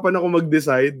 Nahirapan ako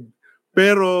mag-decide.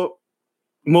 Pero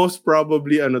most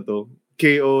probably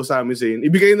KO Sami Zayn.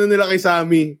 Ibigay na nila kay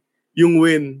Sami yung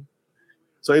win.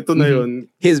 So ito na yun.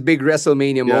 His big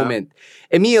WrestleMania moment.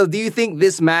 Emil, do you think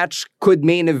this match could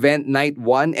main event night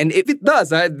 1? And if it does,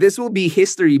 this will be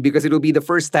history because it will be the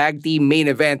first tag team main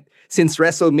event since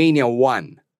WrestleMania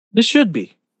 1. This should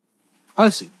be.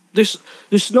 Honestly, there's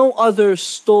no other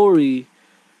story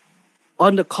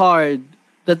on the card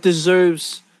that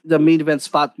deserves the main event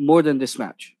spot more than this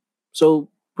match. So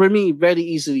for me, very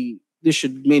easily, this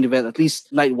should main event at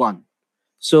least night 1.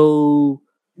 So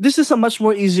this is a much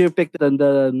more easier pick than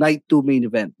the night 2 main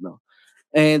event, no?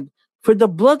 And for the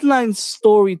Bloodline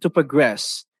story to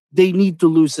progress, they need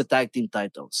to lose the tag team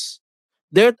titles.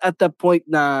 They're at the point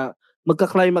na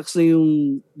magka-climax na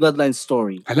yung Bloodline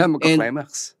story. Alam,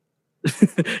 magka-climax.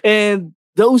 And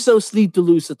the Usos need to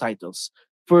lose the titles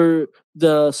for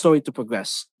the story to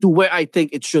progress to where I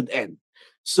think it should end.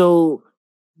 So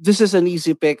this is an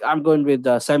easy pick. I'm going with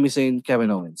Sami Zayn,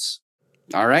 Kevin Owens.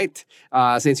 All right.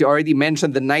 Since you already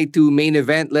mentioned the night 2 main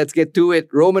event, let's get to it.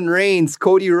 Roman Reigns,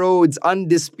 Cody Rhodes,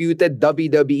 undisputed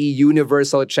WWE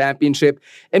Universal Championship.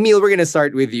 Emil, we're gonna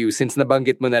start with you since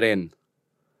nabanggit mo na rin.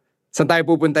 Saan tayo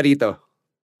pupunta rito?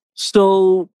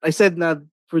 So, I said na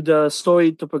for the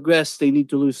story to progress, they need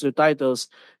to lose their titles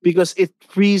because it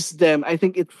frees them. I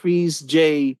think it frees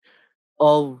Jay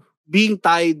of being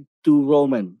tied to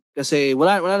Roman. Kasi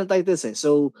wala na titles eh.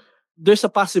 So, there's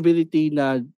a possibility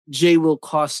na Jay will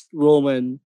cost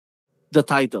Roman the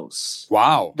titles.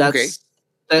 Wow. That's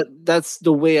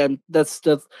the way that's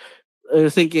the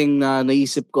thinking na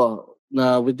naisip ko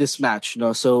na with this match,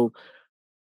 no. So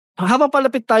habang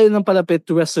palapit tayo ng palapit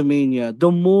to WrestleMania, the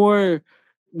more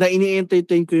na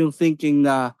ini-entertain ko yung thinking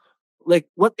na like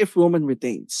what if Roman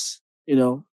retains, you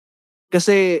know?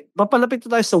 Kasi papalapit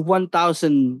tayo sa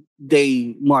 1,000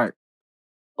 day mark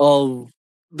of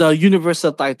the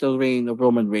universal title reign of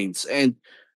Roman Reigns. And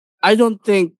I don't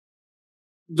think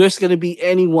there's gonna be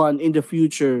anyone in the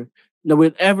future na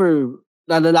will ever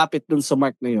nalalapit dun sa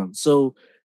mark na yun. So,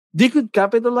 they could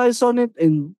capitalize on it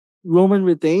and Roman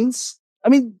retains. I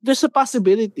mean, there's a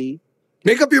possibility.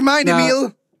 Make up your mind,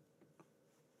 Emil!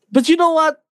 But you know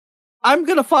what? I'm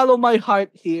gonna follow my heart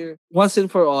here once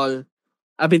and for all.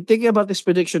 I've been thinking about this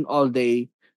prediction all day,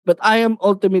 but I am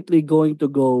ultimately going to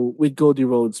go with Cody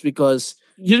Rhodes because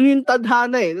yun yung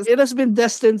tadhana eh. It has been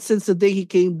destined since the day he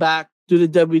came back to the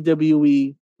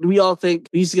WWE. We all think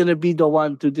he's gonna be the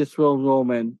one to dethrone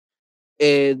Roman.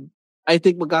 And I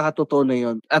think magkakatotoo na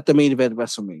yun at the main event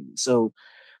WrestleMania. So,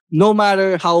 no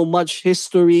matter how much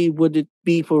history would it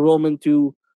be for Roman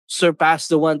to surpass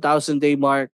the 1,000 day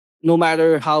mark, no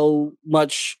matter how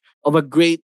much of a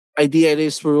great idea it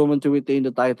is for Roman to retain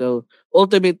the title,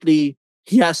 ultimately,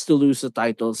 he has to lose the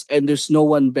titles. And there's no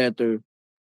one better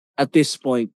at this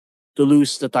point to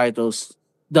lose the titles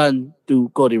than to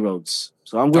Cody Rhodes.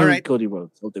 So I'm going with Cody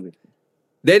Rhodes, ultimately.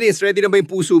 Dennis, ready na ba yung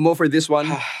puso mo for this one?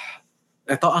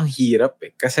 Ito ang hirap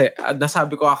eh. Kasi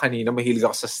nasabi ko kanina, mahilig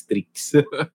ako sa streaks.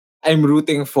 I'm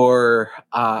rooting for,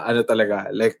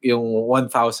 like yung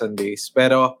 1,000 days.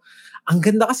 Pero, ang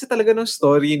ganda kasi talaga ng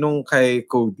story nung kay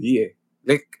Cody eh.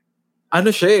 Like,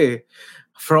 siya eh.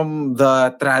 From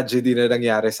the tragedy na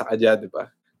nangyari sa kanya, di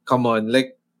ba? Come on,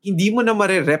 like, hindi mo na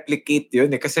ma-replicate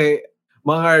yun eh. Kasi,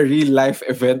 mga real-life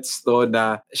events to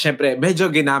na, syempre, medyo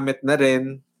ginamit na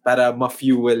rin para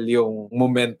ma-fuel yung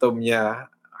momentum niya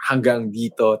hanggang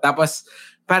dito. Tapos,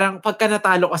 parang pagka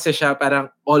natalo kasi siya, parang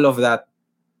all of that,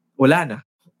 wala na.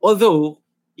 Although,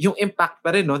 yung impact pa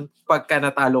rin nun, pagka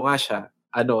natalo nga siya,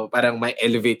 parang may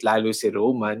elevate lalo si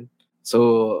Roman.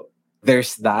 So,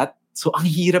 there's that. So, ang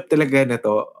hirap talaga na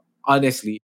to,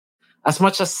 honestly. As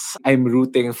much as I'm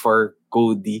rooting for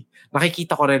Cody,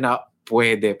 nakikita ko rin na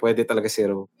pwede talaga si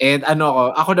Roman. And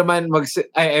ako naman,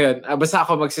 basta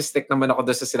ako magsistick naman ako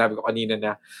doon sa sinabi ko kanina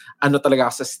na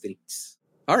talaga ako sa streaks.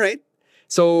 Alright.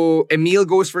 So, Emil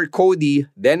goes for Cody.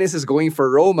 Dennis is going for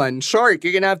Roman. Shark,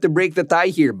 you're gonna have to break the tie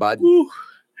here, bud. Woo.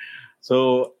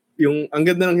 So, ang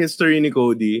ganda ng history ni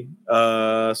Cody.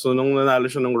 So, nung nanalo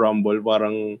siya ng Rumble,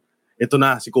 parang, ito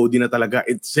na, si Cody na talaga.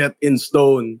 It's set in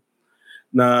stone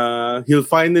na he'll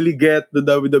finally get the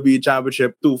WWE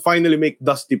Championship to finally make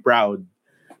Dusty proud.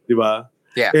 Diba?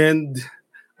 Yeah. And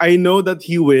I know that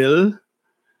he will,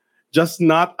 just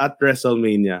not at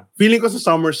WrestleMania. Feeling ko sa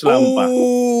SummerSlam pa.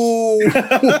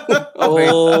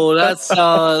 Oh,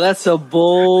 that's a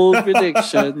bold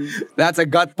prediction. That's a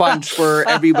gut punch for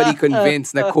everybody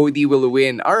convinced that Cody will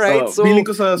win. All right, so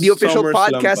the official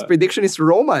podcast prediction is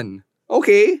Roman.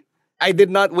 Okay. I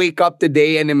did not wake up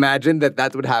today and imagine that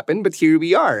would happen, but here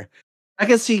we are. I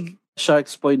can see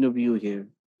Shark's point of view here.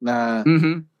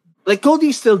 Like,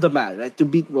 Cody's still the man, right, to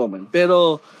beat Roman.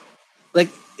 Pero, like,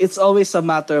 it's always a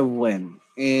matter of when.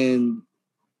 And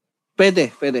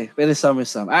pwede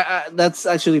SummerSlam. That's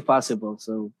actually possible.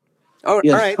 So, all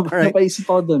right. Napaisip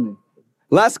ako dun eh.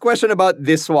 Last question about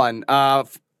this one.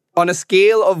 On a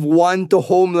scale of 1 to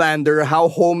Homelander, how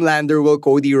Homelander will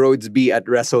Cody Rhodes be at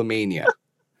WrestleMania?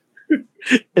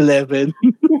 11.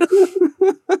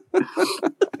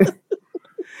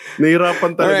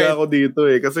 Nahirapan talaga ako dito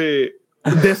eh. Kasi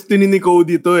destiny ni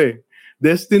Cody to eh.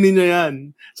 Destiny niya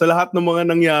yan. Sa lahat ng mga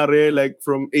nangyari, like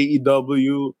from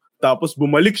AEW, tapos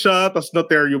bumalik siya, tapos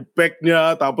na-tear yung pec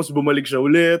niya, tapos bumalik siya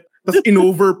ulit, tapos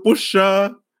in-overpush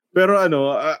siya. Pero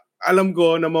alam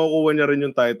ko na makukuha niya rin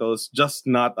yung titles, just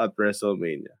not at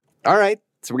WrestleMania. All right.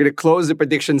 So we're going to close the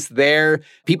predictions there.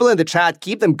 People in the chat,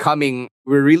 keep them coming.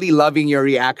 We're really loving your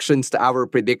reactions to our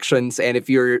predictions. And if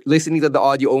you're listening to the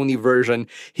audio-only version,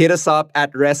 hit us up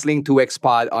at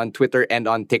Wrestling2XPod on Twitter and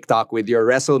on TikTok with your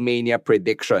WrestleMania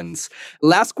predictions.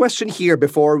 Last question here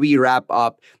before we wrap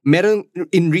up. Meron,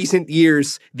 in recent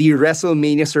years, the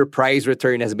WrestleMania surprise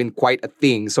return has been quite a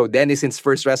thing. So Dennis, since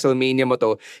first WrestleMania mo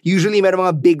to, usually meron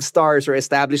mga big stars or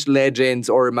established legends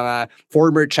or mga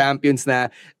former champions na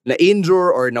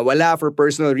injure or nawala for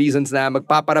personal reasons na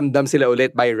magpaparamdam sila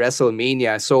ulit by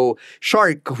WrestleMania. So,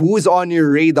 Shark, who's on your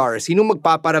radar? Sino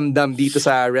magpaparamdam dito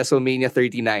sa WrestleMania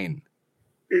 39?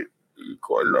 Hindi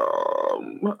ko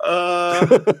alam.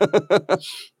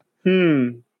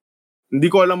 Hindi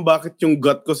ko alam bakit yung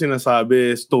gut ko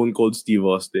sinasabi Stone Cold Steve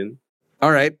Austin.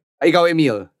 Alright. Ikaw,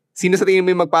 Emil. Sino sa tingin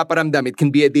mo yung magpaparamdam? It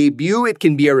can be a debut, it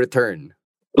can be a return.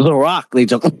 The Rock. Busy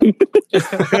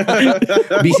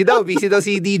daw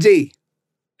si DJ.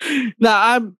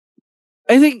 I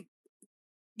think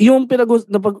yung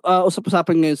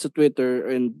usap-usapan ngayon sa Twitter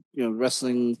and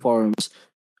wrestling forums,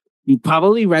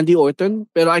 probably Randy Orton,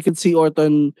 pero I could see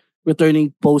Orton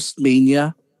returning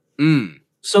post-Mania.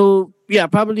 So, yeah,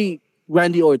 probably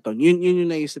Randy Orton. Yun yung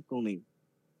naisip kong name.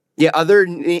 Yeah, other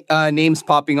names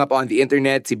popping up on the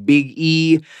internet, si Big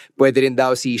E, pwede rin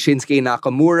daw si Shinsuke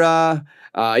Nakamura,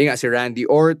 yung nga si Randy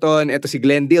Orton, eto si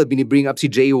Glendale, binibring up si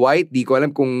Jay White. Di ko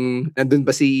alam kung nandun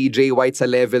ba si Jay White sa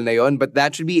level na yon, but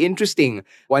that should be interesting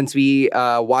once we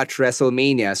watch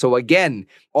WrestleMania. So again,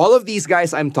 all of these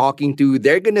guys I'm talking to,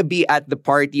 they're gonna be at the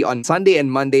party on Sunday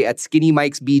and Monday at Skinny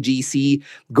Mike's BGC.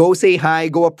 Go say hi,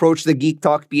 go approach the Geek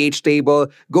Talk PH table,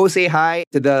 go say hi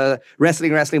to the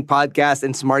Wrestling Podcast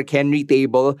and Smart Henry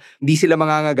table. Hindi sila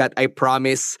mangangagat, I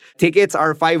promise. Tickets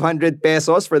are 500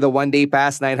 pesos for the one-day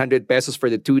pass, 900 pesos for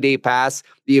the two-day pass.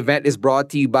 The event is brought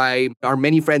to you by our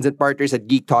many friends and partners at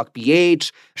Geek Talk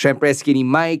PH, syempre Skinny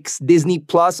Mike's, Disney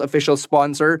Plus official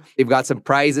sponsor. They've got some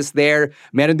prizes there.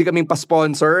 Meron din kaming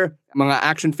pa-sponsor, mga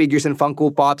action figures and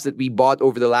Funko Pops that we bought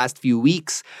over the last few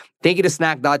weeks. Thank you to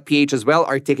Snack.ph as well,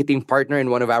 our ticketing partner and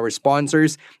one of our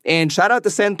sponsors. And shout out to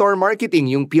Centaur Marketing,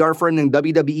 yung PR firm ng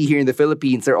WWE here in the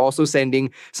Philippines. They're also sending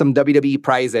some WWE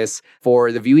prizes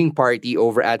for the viewing party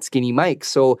over at Skinny Mike.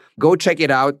 So go check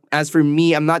it out. As for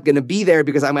me, I'm not gonna be there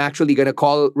because I'm actually gonna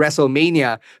call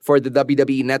WrestleMania for the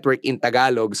WWE Network in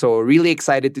Tagalog. So really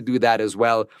excited to do that as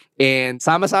well. And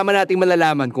sama-sama nating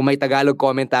malalaman kung may Tagalog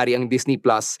commentary ang Disney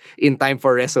Plus in time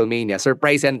for WrestleMania.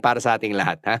 Surprise yan para sa ating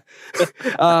lahat, ha?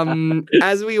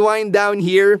 As we wind down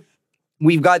here,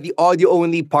 we've got the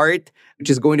audio-only part, which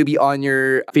is going to be on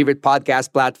your favorite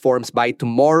podcast platforms by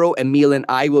tomorrow. Emil and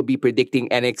I will be predicting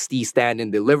NXT Stand and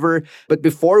Deliver. But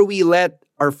before we let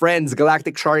our friends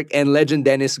Galactic Shark and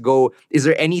Legendenis go, is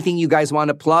there anything you guys want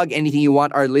to plug? Anything you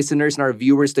want our listeners and our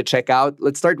viewers to check out?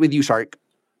 Let's start with you, Shark.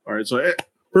 All right. So,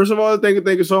 first of all, thank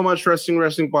you so much,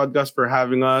 Wrestling Podcast, for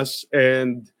having us.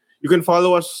 And you can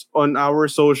follow us on our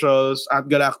socials at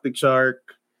Galactic Shark.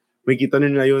 May kita nyo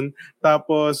na yun.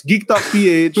 Tapos, Geek Talk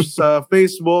PH sa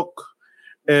Facebook.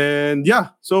 And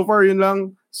yeah, so far yun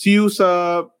lang. See you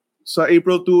sa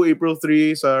April 2, April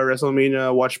 3 sa WrestleMania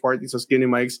watch party sa Skinny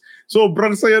Mike's.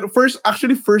 Sobrang saya. First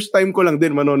time ko lang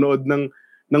din manonood ng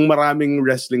maraming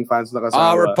wrestling fans na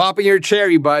kasama. We're popping your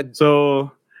cherry, bud.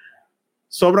 So,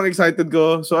 sobrang excited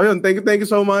ko. So, ayun, thank you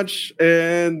so much.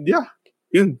 And yeah,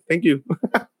 yun, thank you.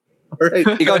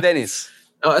 Alright. Ikaw, Dennis.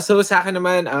 So sa akin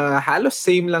naman, halos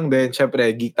same lang din. Siyempre,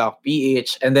 Geek Talk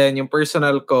PH. And then yung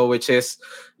personal ko, which is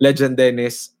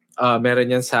Legendenis.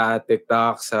 Meron yan sa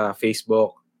TikTok, sa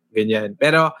Facebook, ganyan.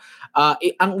 Pero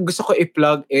ang gusto ko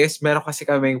i-plug is, meron kasi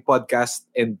kaming podcast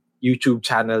and YouTube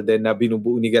channel din na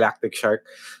binubuo ni Galactic Shark.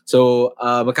 So,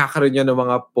 magkakaroon yun ng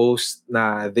mga post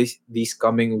na these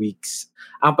coming weeks.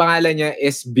 Ang pangalan niya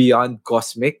is Beyond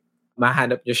Cosmic.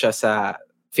 Mahanap nyo siya sa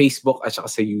Facebook at saka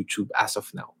sa YouTube as of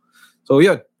now. So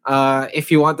yun,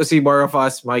 if you want to see more of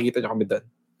us, makikita nyo kami doon.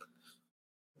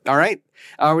 All right.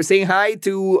 We're saying hi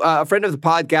to a friend of the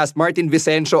podcast, Martin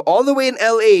Vicencio, all the way in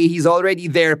LA. He's already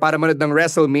there para manood ng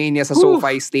WrestleMania sa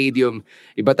SoFi Stadium.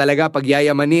 Iba talaga pag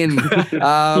yayamanin.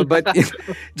 But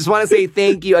just want to say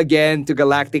thank you again to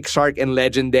Galactic Shark and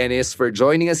Legendenis for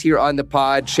joining us here on the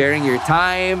pod, sharing your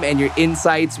time and your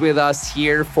insights with us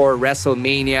here for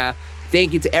WrestleMania.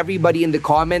 Thank you to everybody in the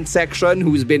comment section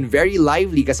who's been very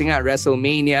lively kasi nga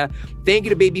WrestleMania. Thank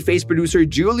you to babyface producer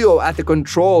Julio at the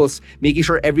controls, making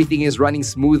sure everything is running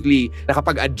smoothly.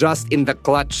 Nakapag-adjust in the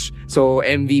clutch. So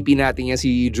MVP natin yan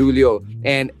si Julio.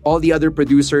 And all the other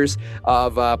producers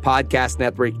of Podcast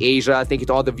Network Asia. Thank you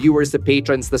to all the viewers, the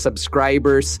patrons, the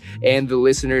subscribers, and the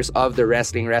listeners of the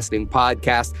Wrestling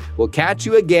Podcast. We'll catch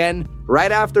you again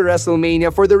right after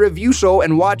WrestleMania for the review show,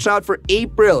 and watch out for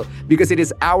April because it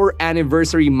is our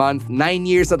anniversary month. 9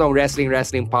 years na tong Wrestling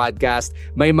Podcast.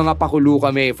 May mga pakulo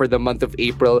kami for the month of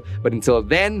April. But until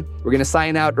then, we're gonna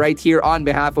sign out right here on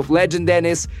behalf of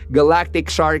Legendenis, Galactic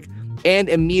Shark, and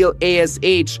Emil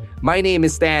ASH. My name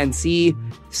is Stan C,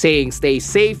 saying stay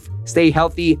safe, stay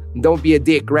healthy, don't be a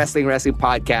dick. Wrestling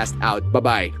Podcast out.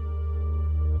 Bye-bye.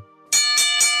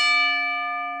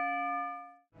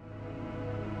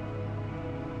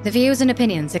 The views and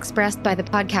opinions expressed by the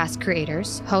podcast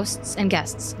creators, hosts, and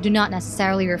guests do not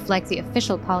necessarily reflect the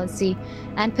official policy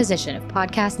and position of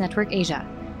Podcast Network Asia,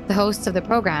 the hosts of the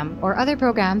program, or other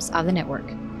programs of the network.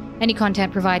 Any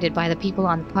content provided by the people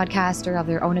on the podcast are of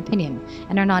their own opinion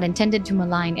and are not intended to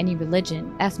malign any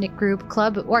religion, ethnic group,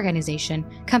 club, organization,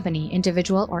 company,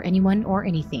 individual, or anyone or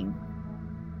anything.